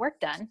go get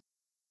work done,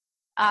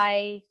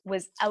 I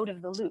was out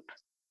of the loop.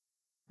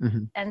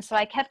 And so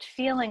I kept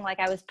feeling like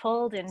I was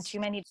pulled in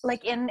too many,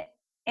 like in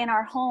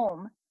our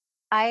home,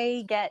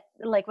 I get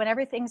like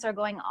whenever things are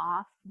going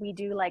off, we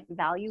do like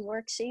value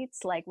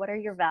worksheets, like what are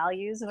your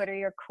values? What are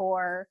your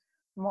core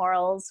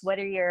morals? What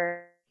are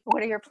your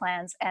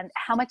plans, and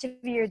how much of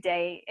your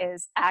day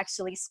is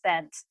actually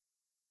spent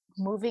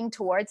moving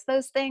towards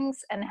those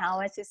things and how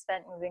much is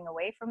spent moving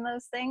away from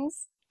those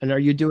things? And are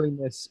you doing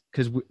this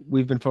because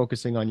we've been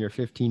focusing on your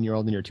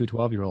 15-year-old and your 2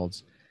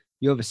 12-year-olds?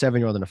 You have a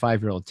 7-year-old and a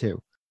 5-year-old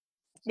too.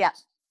 Yeah.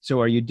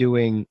 So are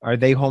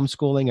they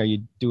homeschooling? Are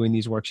you doing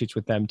these worksheets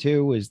with them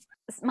too?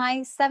 My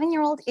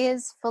 7-year-old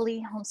is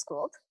fully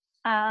homeschooled.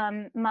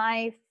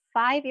 My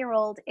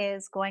 5-year-old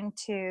is going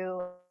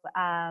to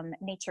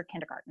nature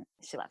kindergarten.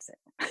 She loves it.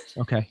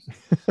 Okay.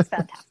 It's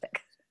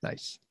fantastic.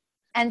 Nice.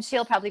 And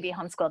she'll probably be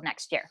homeschooled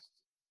next year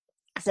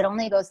because it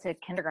only goes to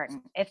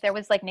kindergarten. If there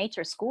was like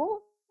nature school,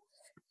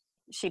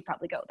 she'd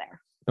probably go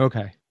there.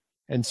 Okay.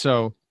 And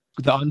so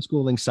the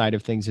unschooling side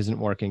of things isn't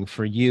working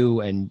for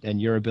you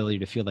and your ability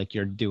to feel like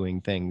you're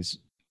doing things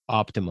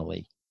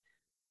optimally.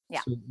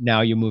 Yeah. So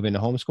now you move into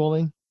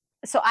homeschooling?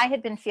 So I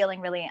had been feeling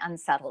really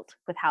unsettled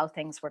with how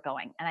things were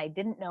going, and I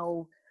didn't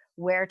know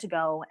where to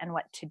go and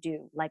what to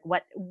do, like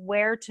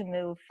where to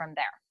move from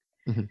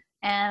there.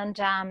 And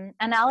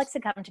Alex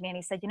had come to me and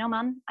he said,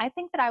 Mom, I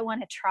think that I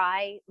want to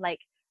try, like,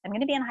 I'm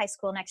going to be in high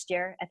school next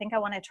year. I think I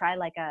want to try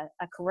like a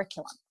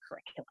curriculum.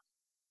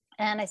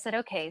 And I said,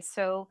 okay,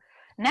 so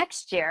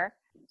next year,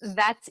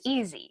 that's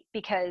easy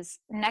because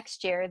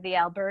next year the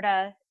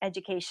Alberta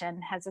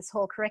education has this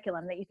whole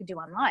curriculum that you could do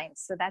online.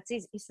 So that's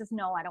easy. He says,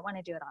 no, I don't want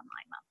to do it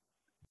online, Mom.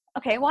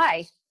 Okay,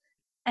 why?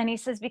 And he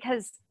says,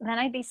 because then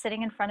I'd be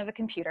sitting in front of a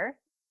computer.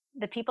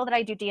 The people that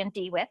I do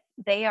D&D with,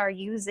 they are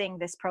using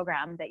this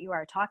program that you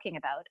are talking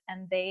about,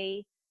 and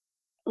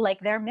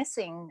they're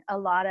missing a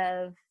lot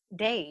of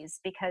days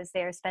because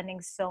they're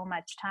spending so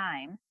much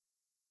time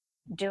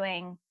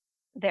doing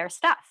their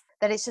stuff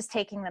that it's just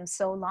taking them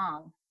so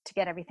long to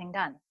get everything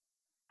done.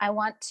 I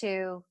want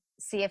to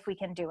see if we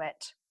can do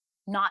it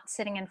not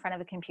sitting in front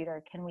of a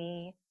computer. Can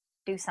we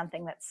do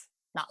something that's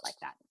not like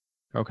that?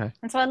 Okay.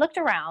 And so I looked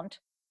around.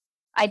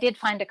 I did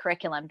find a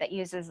curriculum that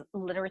uses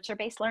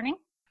literature-based learning.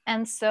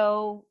 And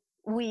so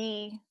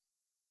we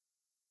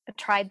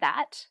tried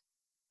that.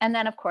 And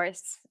then, of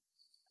course,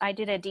 I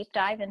did a deep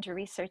dive into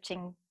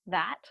researching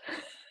that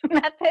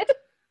method.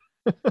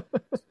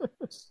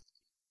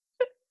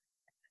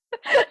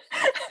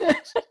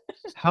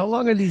 How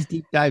long are these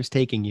deep dives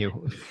taking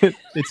you? It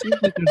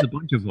seems like there's a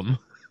bunch of them.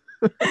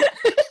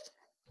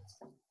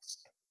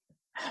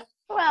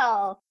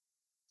 Well,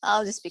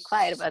 I'll just be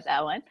quiet about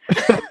that one.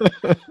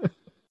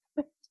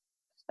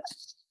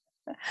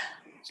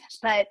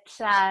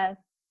 But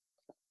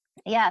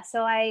yeah,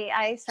 so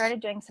I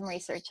started doing some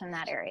research in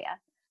that area.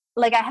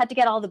 Like, I had to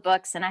get all the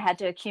books and I had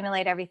to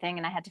accumulate everything,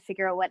 and I had to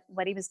figure out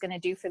what he was going to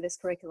do for this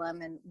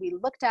curriculum. And we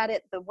looked at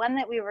it. The one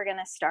that we were going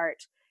to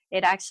start,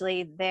 it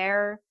actually,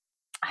 their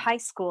high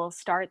school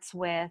starts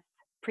with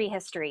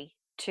prehistory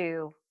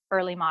to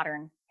early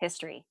modern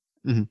history.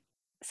 Mhm.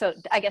 So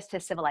I guess to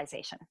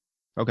civilization.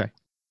 Okay.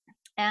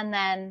 And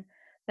then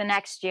the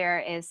next year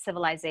is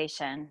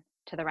civilization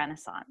to the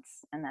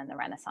Renaissance, and then the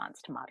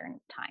Renaissance to modern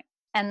time.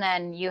 And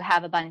then you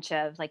have a bunch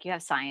of, like, you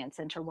have science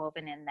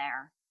interwoven in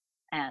there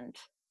and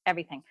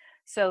everything.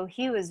 So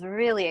he was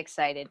really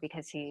excited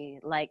because he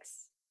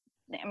likes,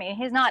 I mean,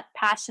 he's not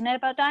passionate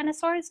about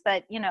dinosaurs,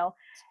 but, you know,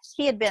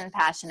 he had been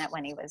passionate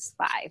when he was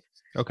 5.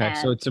 Okay.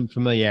 So it's some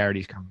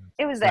familiarities coming.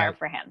 It was there Right.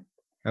 for him.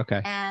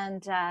 Okay.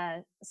 And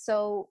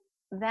so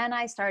then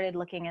I started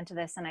looking into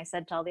this, and I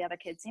said to all the other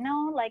kids, you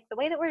know, like, the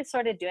way that we're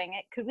sort of doing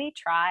it, could we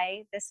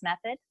try this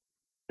method?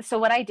 So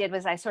what I did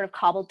was I sort of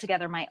cobbled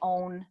together my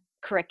own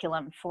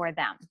curriculum for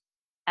them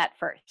at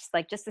first,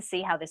 like, just to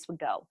see how this would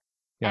go.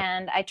 Yep.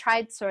 And I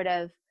tried sort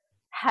of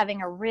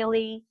having a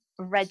really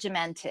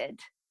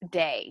regimented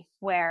day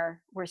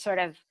where we're sort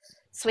of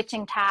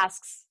switching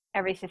tasks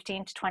every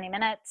 15 to 20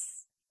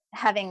 minutes,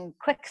 having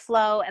quick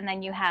flow, and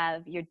then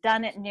you're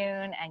done at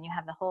noon and you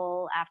have the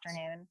whole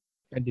afternoon.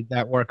 And did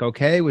that work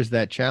okay? Was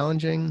that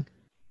challenging?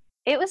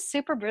 It was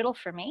super brutal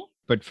for me.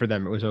 But for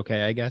them, it was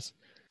okay, I guess.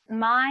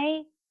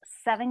 My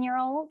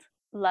 7-year-old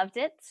loved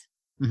it,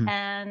 Mhm.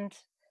 and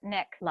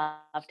Nick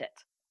loved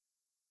it.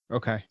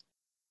 Okay.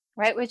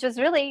 Right, which was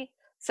really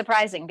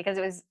surprising because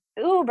it was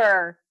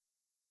uber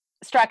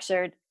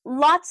structured,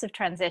 lots of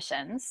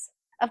transitions.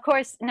 Of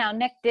course, now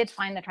Nick did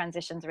find the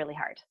transitions really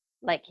hard.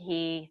 Like,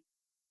 he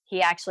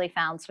actually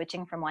found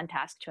switching from one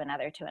task to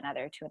another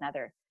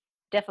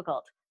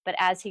difficult. But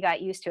as he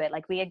got used to it,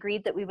 like, we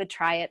agreed that we would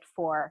try it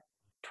for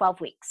 12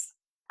 weeks.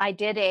 I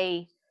did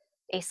a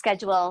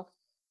schedule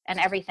and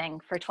everything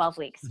for 12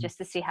 weeks just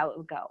to see how it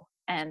would go.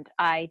 And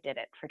I did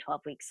it for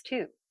 12 weeks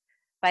too.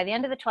 By the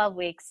end of the 12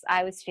 weeks,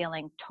 I was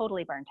feeling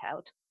totally burnt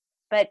out.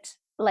 But,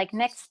 like,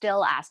 Nick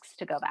still asks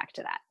to go back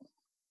to that.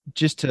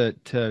 Just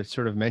to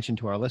sort of mention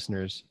to our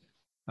listeners,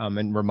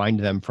 and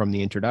remind them from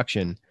the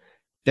introduction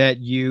that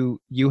you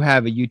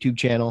have a YouTube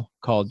channel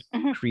called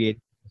Mhm. Create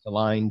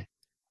Aligned,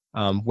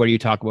 where you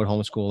talk about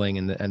homeschooling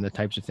and the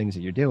types of things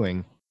that you're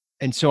doing.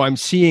 And so I'm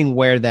seeing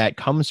where that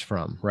comes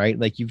from, right?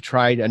 Like, you've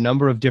tried a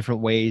number of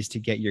different ways to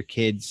get your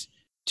kids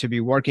to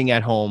be working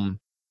at home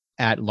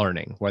at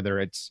learning, whether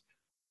it's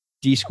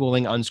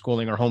deschooling,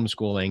 unschooling, or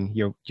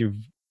homeschooling.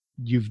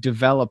 You've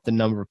developed a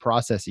number of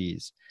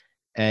processes,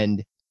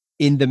 and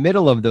in the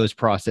middle of those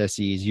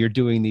processes, you're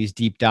doing these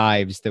deep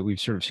dives that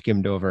we've sort of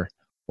skimmed over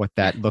what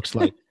that looks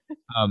like.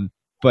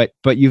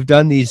 But you've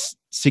done these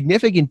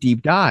significant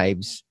deep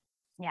dives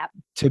Yep.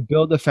 to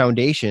build a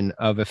foundation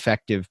of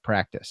effective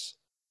practice.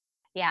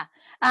 Yeah.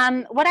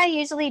 What I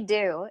usually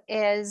do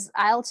is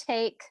I'll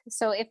take,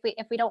 so if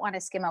we don't want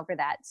to skim over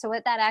that, so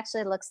what that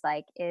actually looks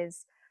like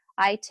is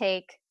I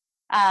take,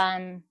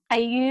 I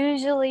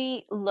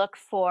usually look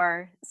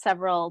for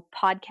several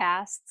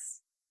podcasts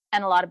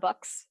and a lot of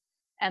books.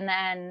 And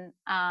then,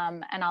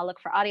 and I'll look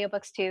for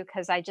audiobooks too,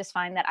 because I just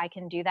find that I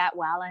can do that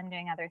while I'm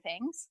doing other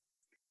things.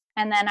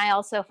 And then I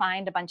also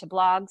find a bunch of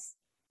blogs.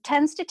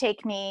 Tends to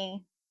take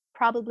me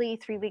probably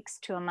 3 weeks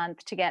to a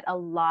month to get a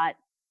lot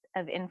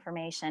of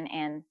information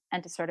in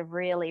and to sort of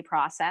really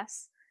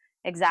process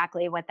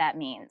exactly what that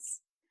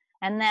means.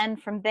 And then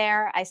from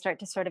there, I start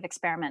to sort of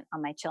experiment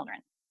on my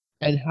children.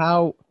 And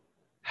how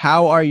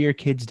are your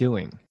kids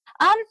doing?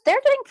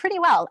 They're doing pretty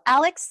well.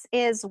 Alex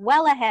is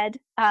well ahead.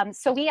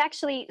 So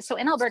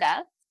in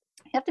Alberta,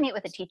 you have to meet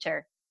with a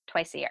teacher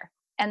twice a year.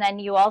 And then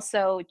you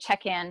also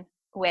check in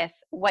with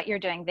what you're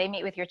doing. They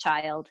meet with your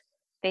child.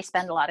 They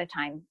spend a lot of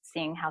time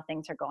seeing how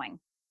things are going.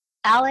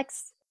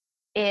 Alex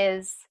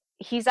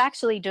he's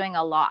actually doing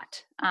a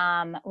lot.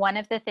 One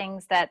of the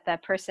things that the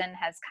person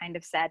has kind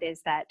of said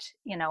is that,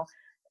 you know,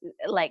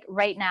 like,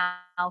 right now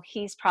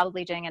he's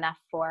probably doing enough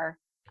for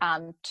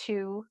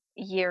 2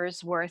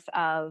 years worth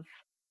of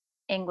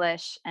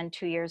English and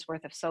 2 years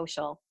worth of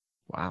social.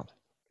 Wow.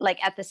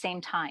 Like, at the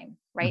same time,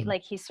 right? Mhm.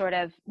 Like, he's sort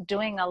of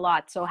doing a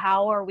lot. So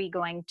how are we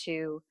going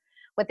to,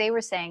 what they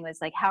were saying was,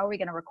 like, how are we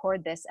going to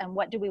record this? And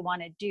what do we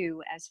want to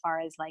do as far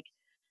as, like,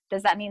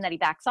 does that mean that he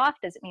backs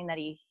off? Does it mean that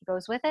he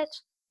goes with it?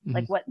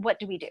 Like what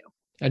do we do?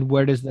 And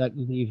where does that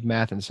leave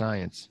math and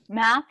science?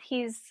 Math,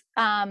 he's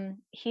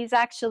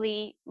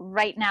actually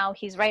right now,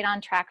 he's right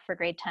on track for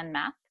grade 10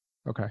 math.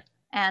 Okay.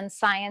 And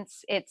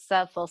science, it's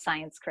a full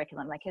science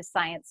curriculum, like his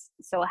science.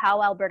 So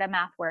how Alberta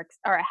math works,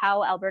 or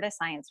how Alberta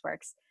science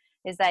works,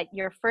 is that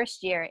your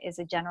first year is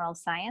a general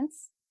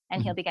science,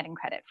 and he'll be getting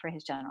credit for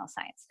his general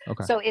science.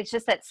 Okay. So it's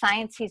just that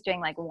science, he's doing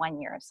like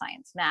 1 year of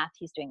science. Math,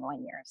 he's doing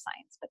 1 year of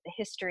science. But the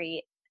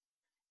history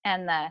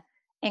and the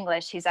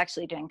English, he's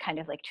actually doing kind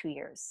of like 2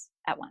 years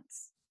at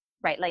once,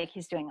 right? Like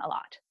he's doing a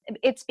lot.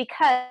 It's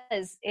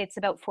because it's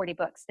about 40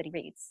 books that he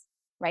reads,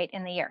 right,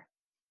 in the year,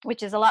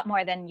 which is a lot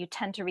more than you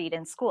tend to read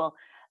in school.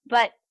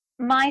 But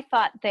my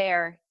thought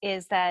there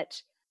is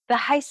that the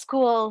high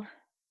school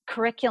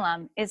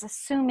curriculum is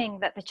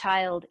assuming that the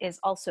child is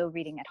also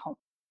reading at home.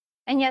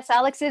 And yes,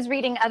 Alex is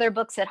reading other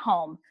books at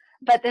home.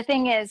 But the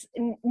thing is,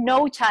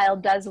 no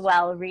child does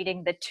well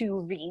reading the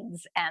 2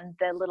 reads and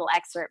the little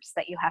excerpts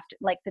that you have to,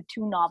 like the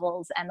 2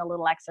 novels and the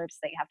little excerpts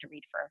that you have to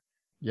read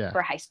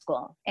for high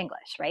school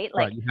English, right?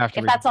 Like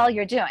if that's all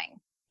you're doing,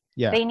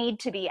 they need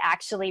to be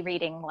actually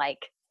reading like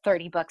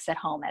 30 books at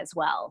home as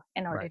well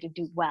in order to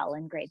do well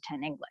in grade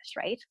 10 English,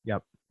 right?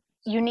 Yep.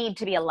 You need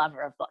to be a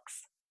lover of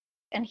books.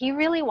 And he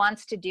really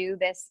wants to do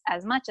this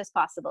as much as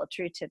possible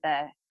true to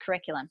the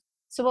curriculum.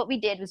 So what we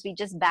did was we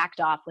just backed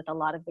off with a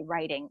lot of the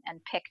writing and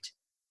picked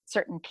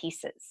certain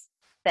pieces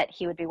that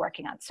he would be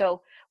working on.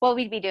 So what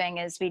we'd be doing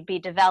is we'd be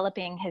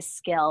developing his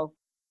skill.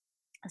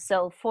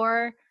 So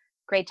for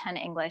grade 10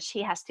 English,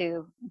 he has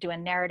to do a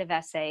narrative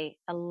essay,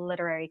 a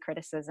literary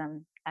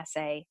criticism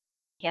essay.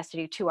 He has to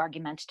do 2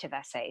 argumentative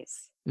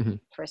essays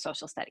for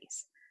social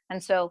studies.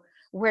 And so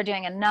we're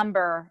doing a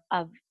number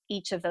of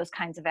each of those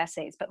kinds of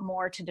essays, but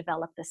more to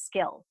develop the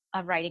skill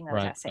of writing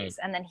those essays.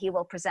 And then he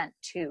will present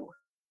 2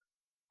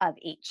 of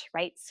each,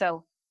 right?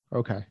 So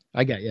okay,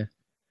 I get you.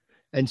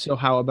 And so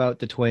how about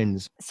the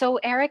twins? So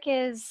Eric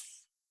is,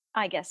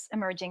 I guess,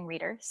 emerging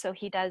reader. So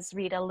he does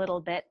read a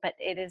little bit, but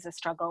it is a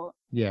struggle.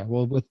 Yeah,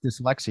 well, with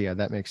dyslexia,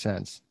 that makes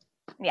sense.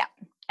 Yeah.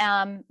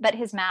 But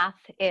his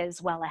math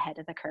is well ahead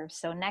of the curve.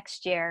 So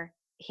next year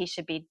he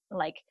should be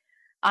like,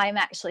 I'm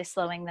actually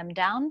slowing them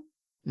down.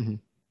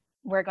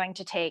 We're going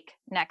to take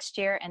next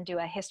year and do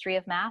a history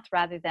of math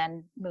rather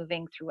than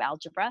moving through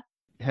algebra.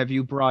 Have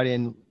you brought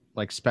in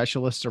like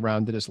specialists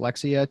around the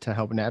dyslexia to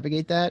help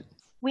navigate that?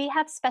 We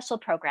have special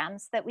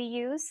programs that we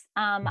use.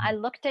 I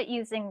looked at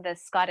using the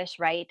Scottish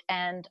Rite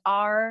and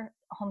our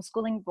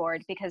homeschooling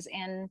board, because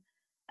in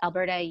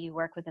Alberta you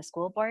work with a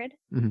school board.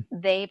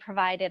 They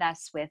provided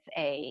us with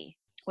a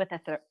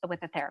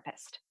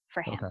therapist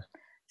for him.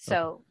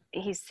 So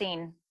he's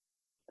seen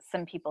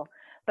some people.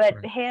 But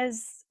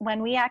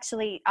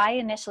I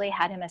initially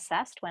had him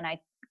assessed when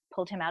I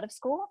pulled him out of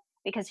school,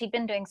 because he'd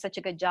been doing such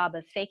a good job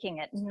of faking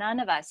it. None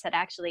of us had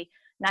actually,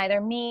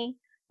 neither me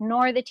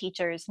nor the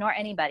teachers nor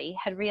anybody,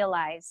 had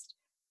realized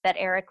that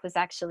Eric was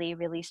actually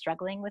really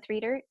struggling with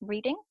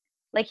reading.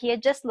 Like he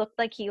had just looked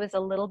like he was a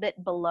little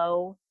bit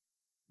below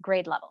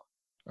grade level.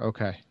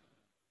 Okay.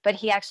 But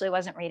he actually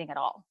wasn't reading at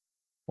all.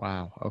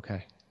 Wow.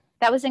 Okay.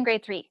 That was in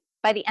grade 3,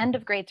 by the end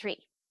of grade 3.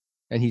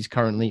 And he's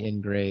currently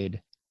in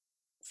grade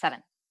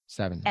 7.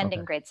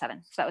 Ending grade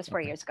 7. So that was 4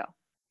 years ago.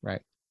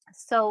 Right.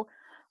 So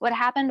what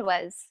happened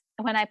was,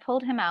 when I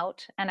pulled him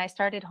out and I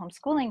started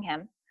homeschooling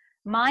him,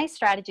 my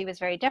strategy was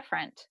very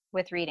different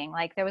with reading.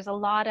 Like there was a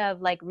lot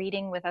of like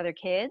reading with other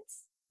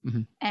kids,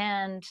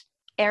 and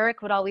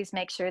Eric would always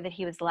make sure that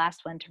he was the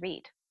last one to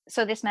read.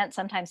 So this meant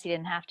sometimes he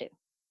didn't have to.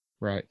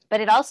 Right.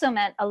 But it also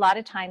meant a lot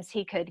of times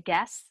he could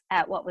guess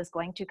at what was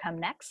going to come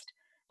next.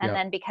 And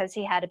then because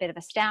he had a bit of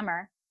a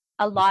stammer,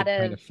 a lot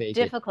of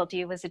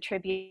difficulty was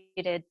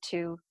attributed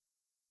to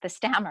the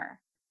stammer.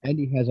 And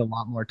he has a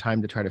lot more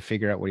time to try to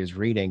figure out what he's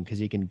reading, because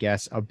he can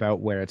guess about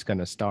where it's going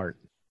to start.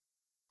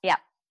 Yeah.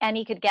 And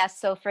he could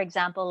guess. So for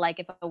example, like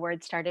if a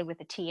word started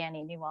with a T and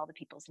he knew all the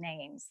people's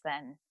names,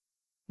 then,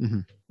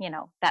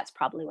 that's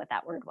probably what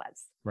that word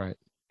was. Right.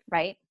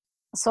 Right.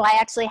 So I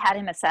actually had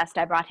him assessed.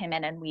 I brought him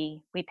in and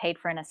we paid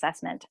for an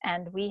assessment.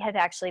 And we had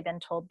actually been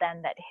told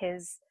then that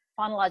his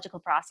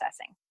phonological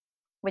processing,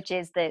 which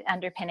is the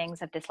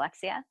underpinnings of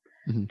dyslexia,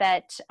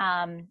 that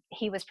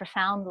he was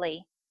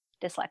profoundly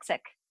dyslexic,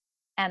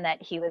 and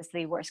that he was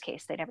the worst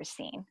case they'd ever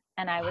seen.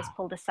 And I was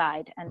pulled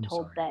aside and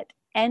told that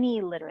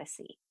any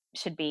literacy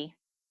should be,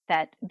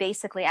 that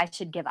basically I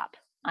should give up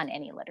on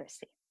any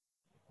literacy.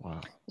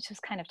 Wow. Which was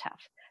kind of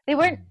tough. They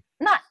weren't,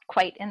 not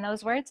quite in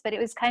those words, but it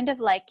was kind of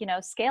like,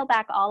 scale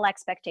back all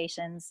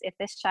expectations. If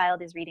this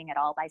child is reading at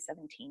all by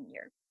 17,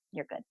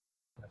 you're good.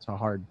 That's a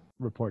hard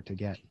report to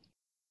get.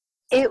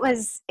 It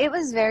was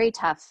very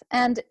tough.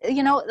 And,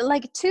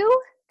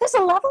 there's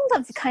a level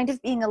of kind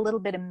of being a little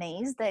bit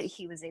amazed that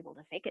he was able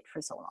to fake it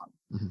for so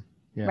long,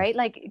 right?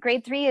 Like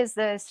grade 3 is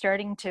the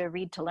starting to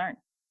read to learn.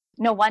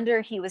 No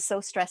wonder he was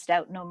so stressed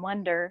out. No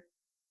wonder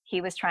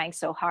he was trying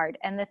so hard.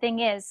 And the thing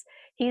is,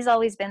 he's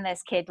always been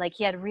this kid, like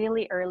he had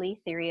really early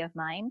theory of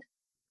mind,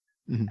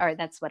 or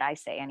that's what I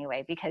say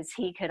anyway, because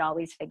he could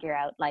always figure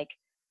out like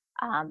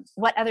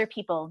what other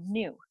people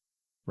knew,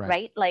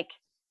 right? Like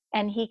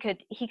and he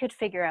could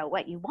figure out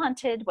what you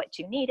wanted, what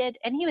you needed.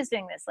 And he was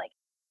doing this like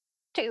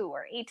 2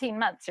 or 18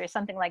 months or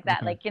something like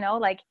that. Okay.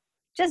 Like, like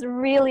just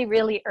really,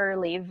 really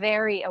early,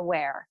 very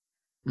aware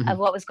Mhm. of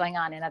what was going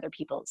on in other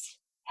people's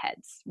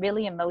heads,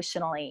 really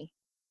emotionally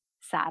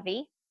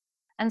savvy.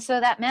 And so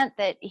that meant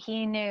that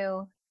he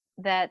knew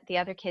that the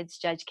other kids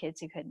judge kids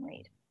who couldn't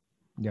read.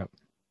 Yep.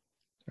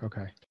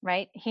 Okay.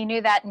 Right? He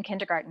knew that in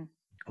kindergarten.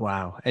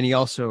 Wow. And he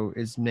also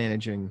is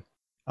managing,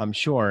 I'm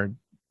sure,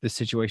 the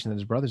situation that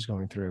his brother's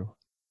going through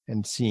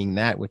and seeing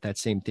that with that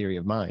same theory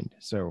of mind.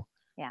 So,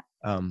 yeah.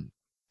 And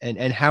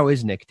how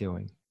is Nick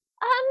doing?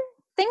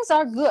 Things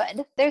are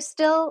good. There's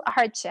still a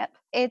hardship.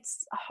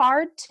 It's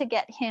hard to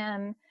get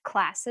him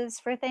classes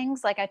for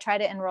things. Like I try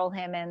to enroll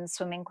him in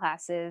swimming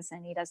classes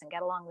and he doesn't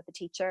get along with the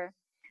teacher.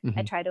 Mm-hmm.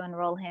 I try to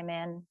enroll him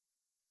in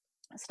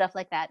stuff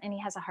like that and he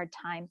has a hard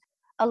time.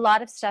 A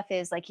lot of stuff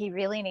is like he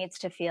really needs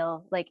to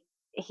feel like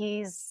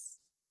he's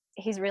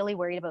really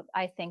worried about,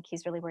 I think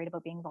he's really worried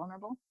about being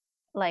vulnerable.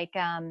 Like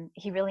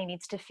he really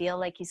needs to feel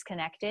like he's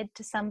connected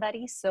to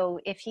somebody. So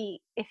if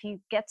he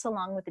gets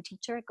along with the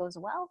teacher, it goes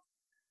well.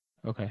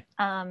 Okay.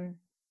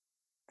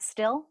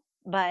 Still,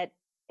 but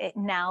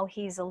now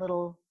he's a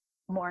little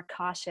more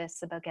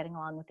cautious about getting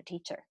along with the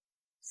teacher.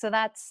 So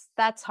that's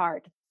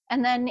hard.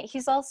 And then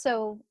he's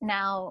also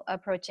now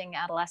approaching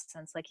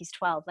adolescence, like he's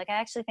 12. Like I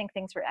actually think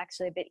things were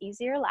actually a bit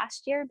easier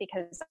last year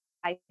because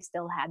I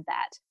still had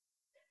that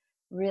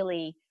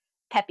really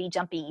peppy,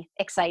 jumpy,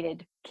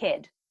 excited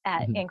kid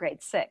in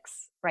grade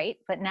 6, right?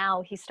 But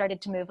now he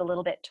started to move a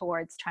little bit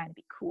towards trying to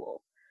be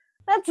cool.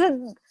 That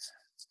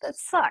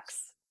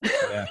sucks.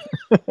 Yeah.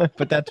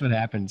 But that's what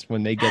happens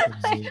when they get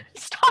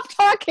Stop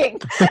talking.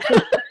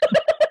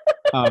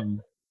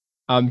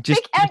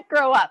 Just they can't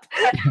grow up.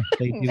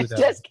 They do that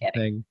just kidding.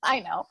 thing.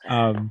 I know.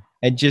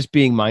 And just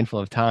being mindful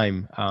of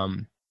time.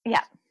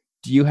 Yeah.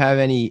 Do you have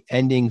any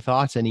ending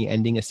thoughts, any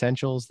ending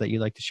essentials that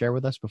you'd like to share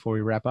with us before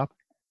we wrap up?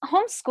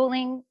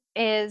 Homeschooling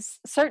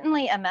is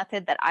certainly a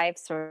method that I've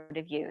sort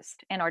of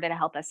used in order to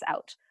help us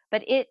out,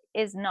 but it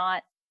is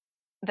not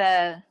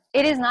the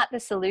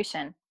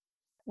solution.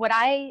 What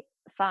I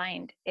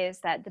find is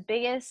that the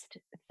biggest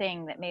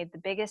thing that made the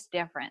biggest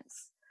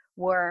difference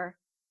were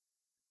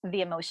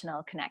the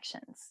emotional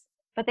connections.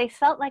 But they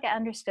felt like I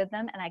understood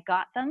them and I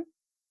got them.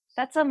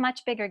 That's a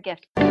much bigger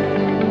gift.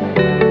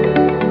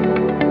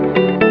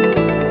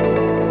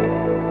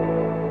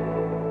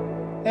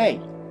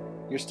 Hey,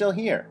 you're still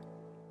here.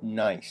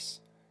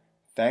 Nice.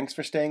 Thanks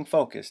for staying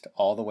focused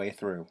all the way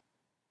through.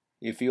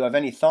 If you have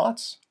any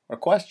thoughts or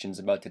questions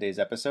about today's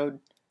episode,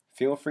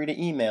 feel free to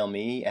email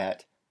me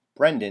at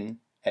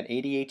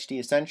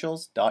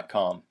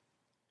brendan@adhdessentials.com.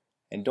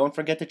 And don't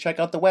forget to check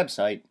out the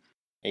website,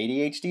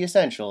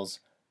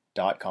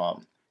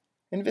 adhdessentials.com,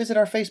 and visit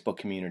our Facebook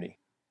community.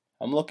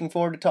 I'm looking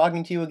forward to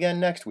talking to you again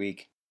next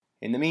week.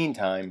 In the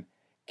meantime,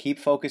 keep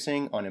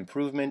focusing on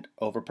improvement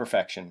over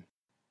perfection.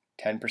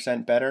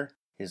 10% better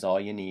is all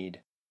you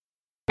need.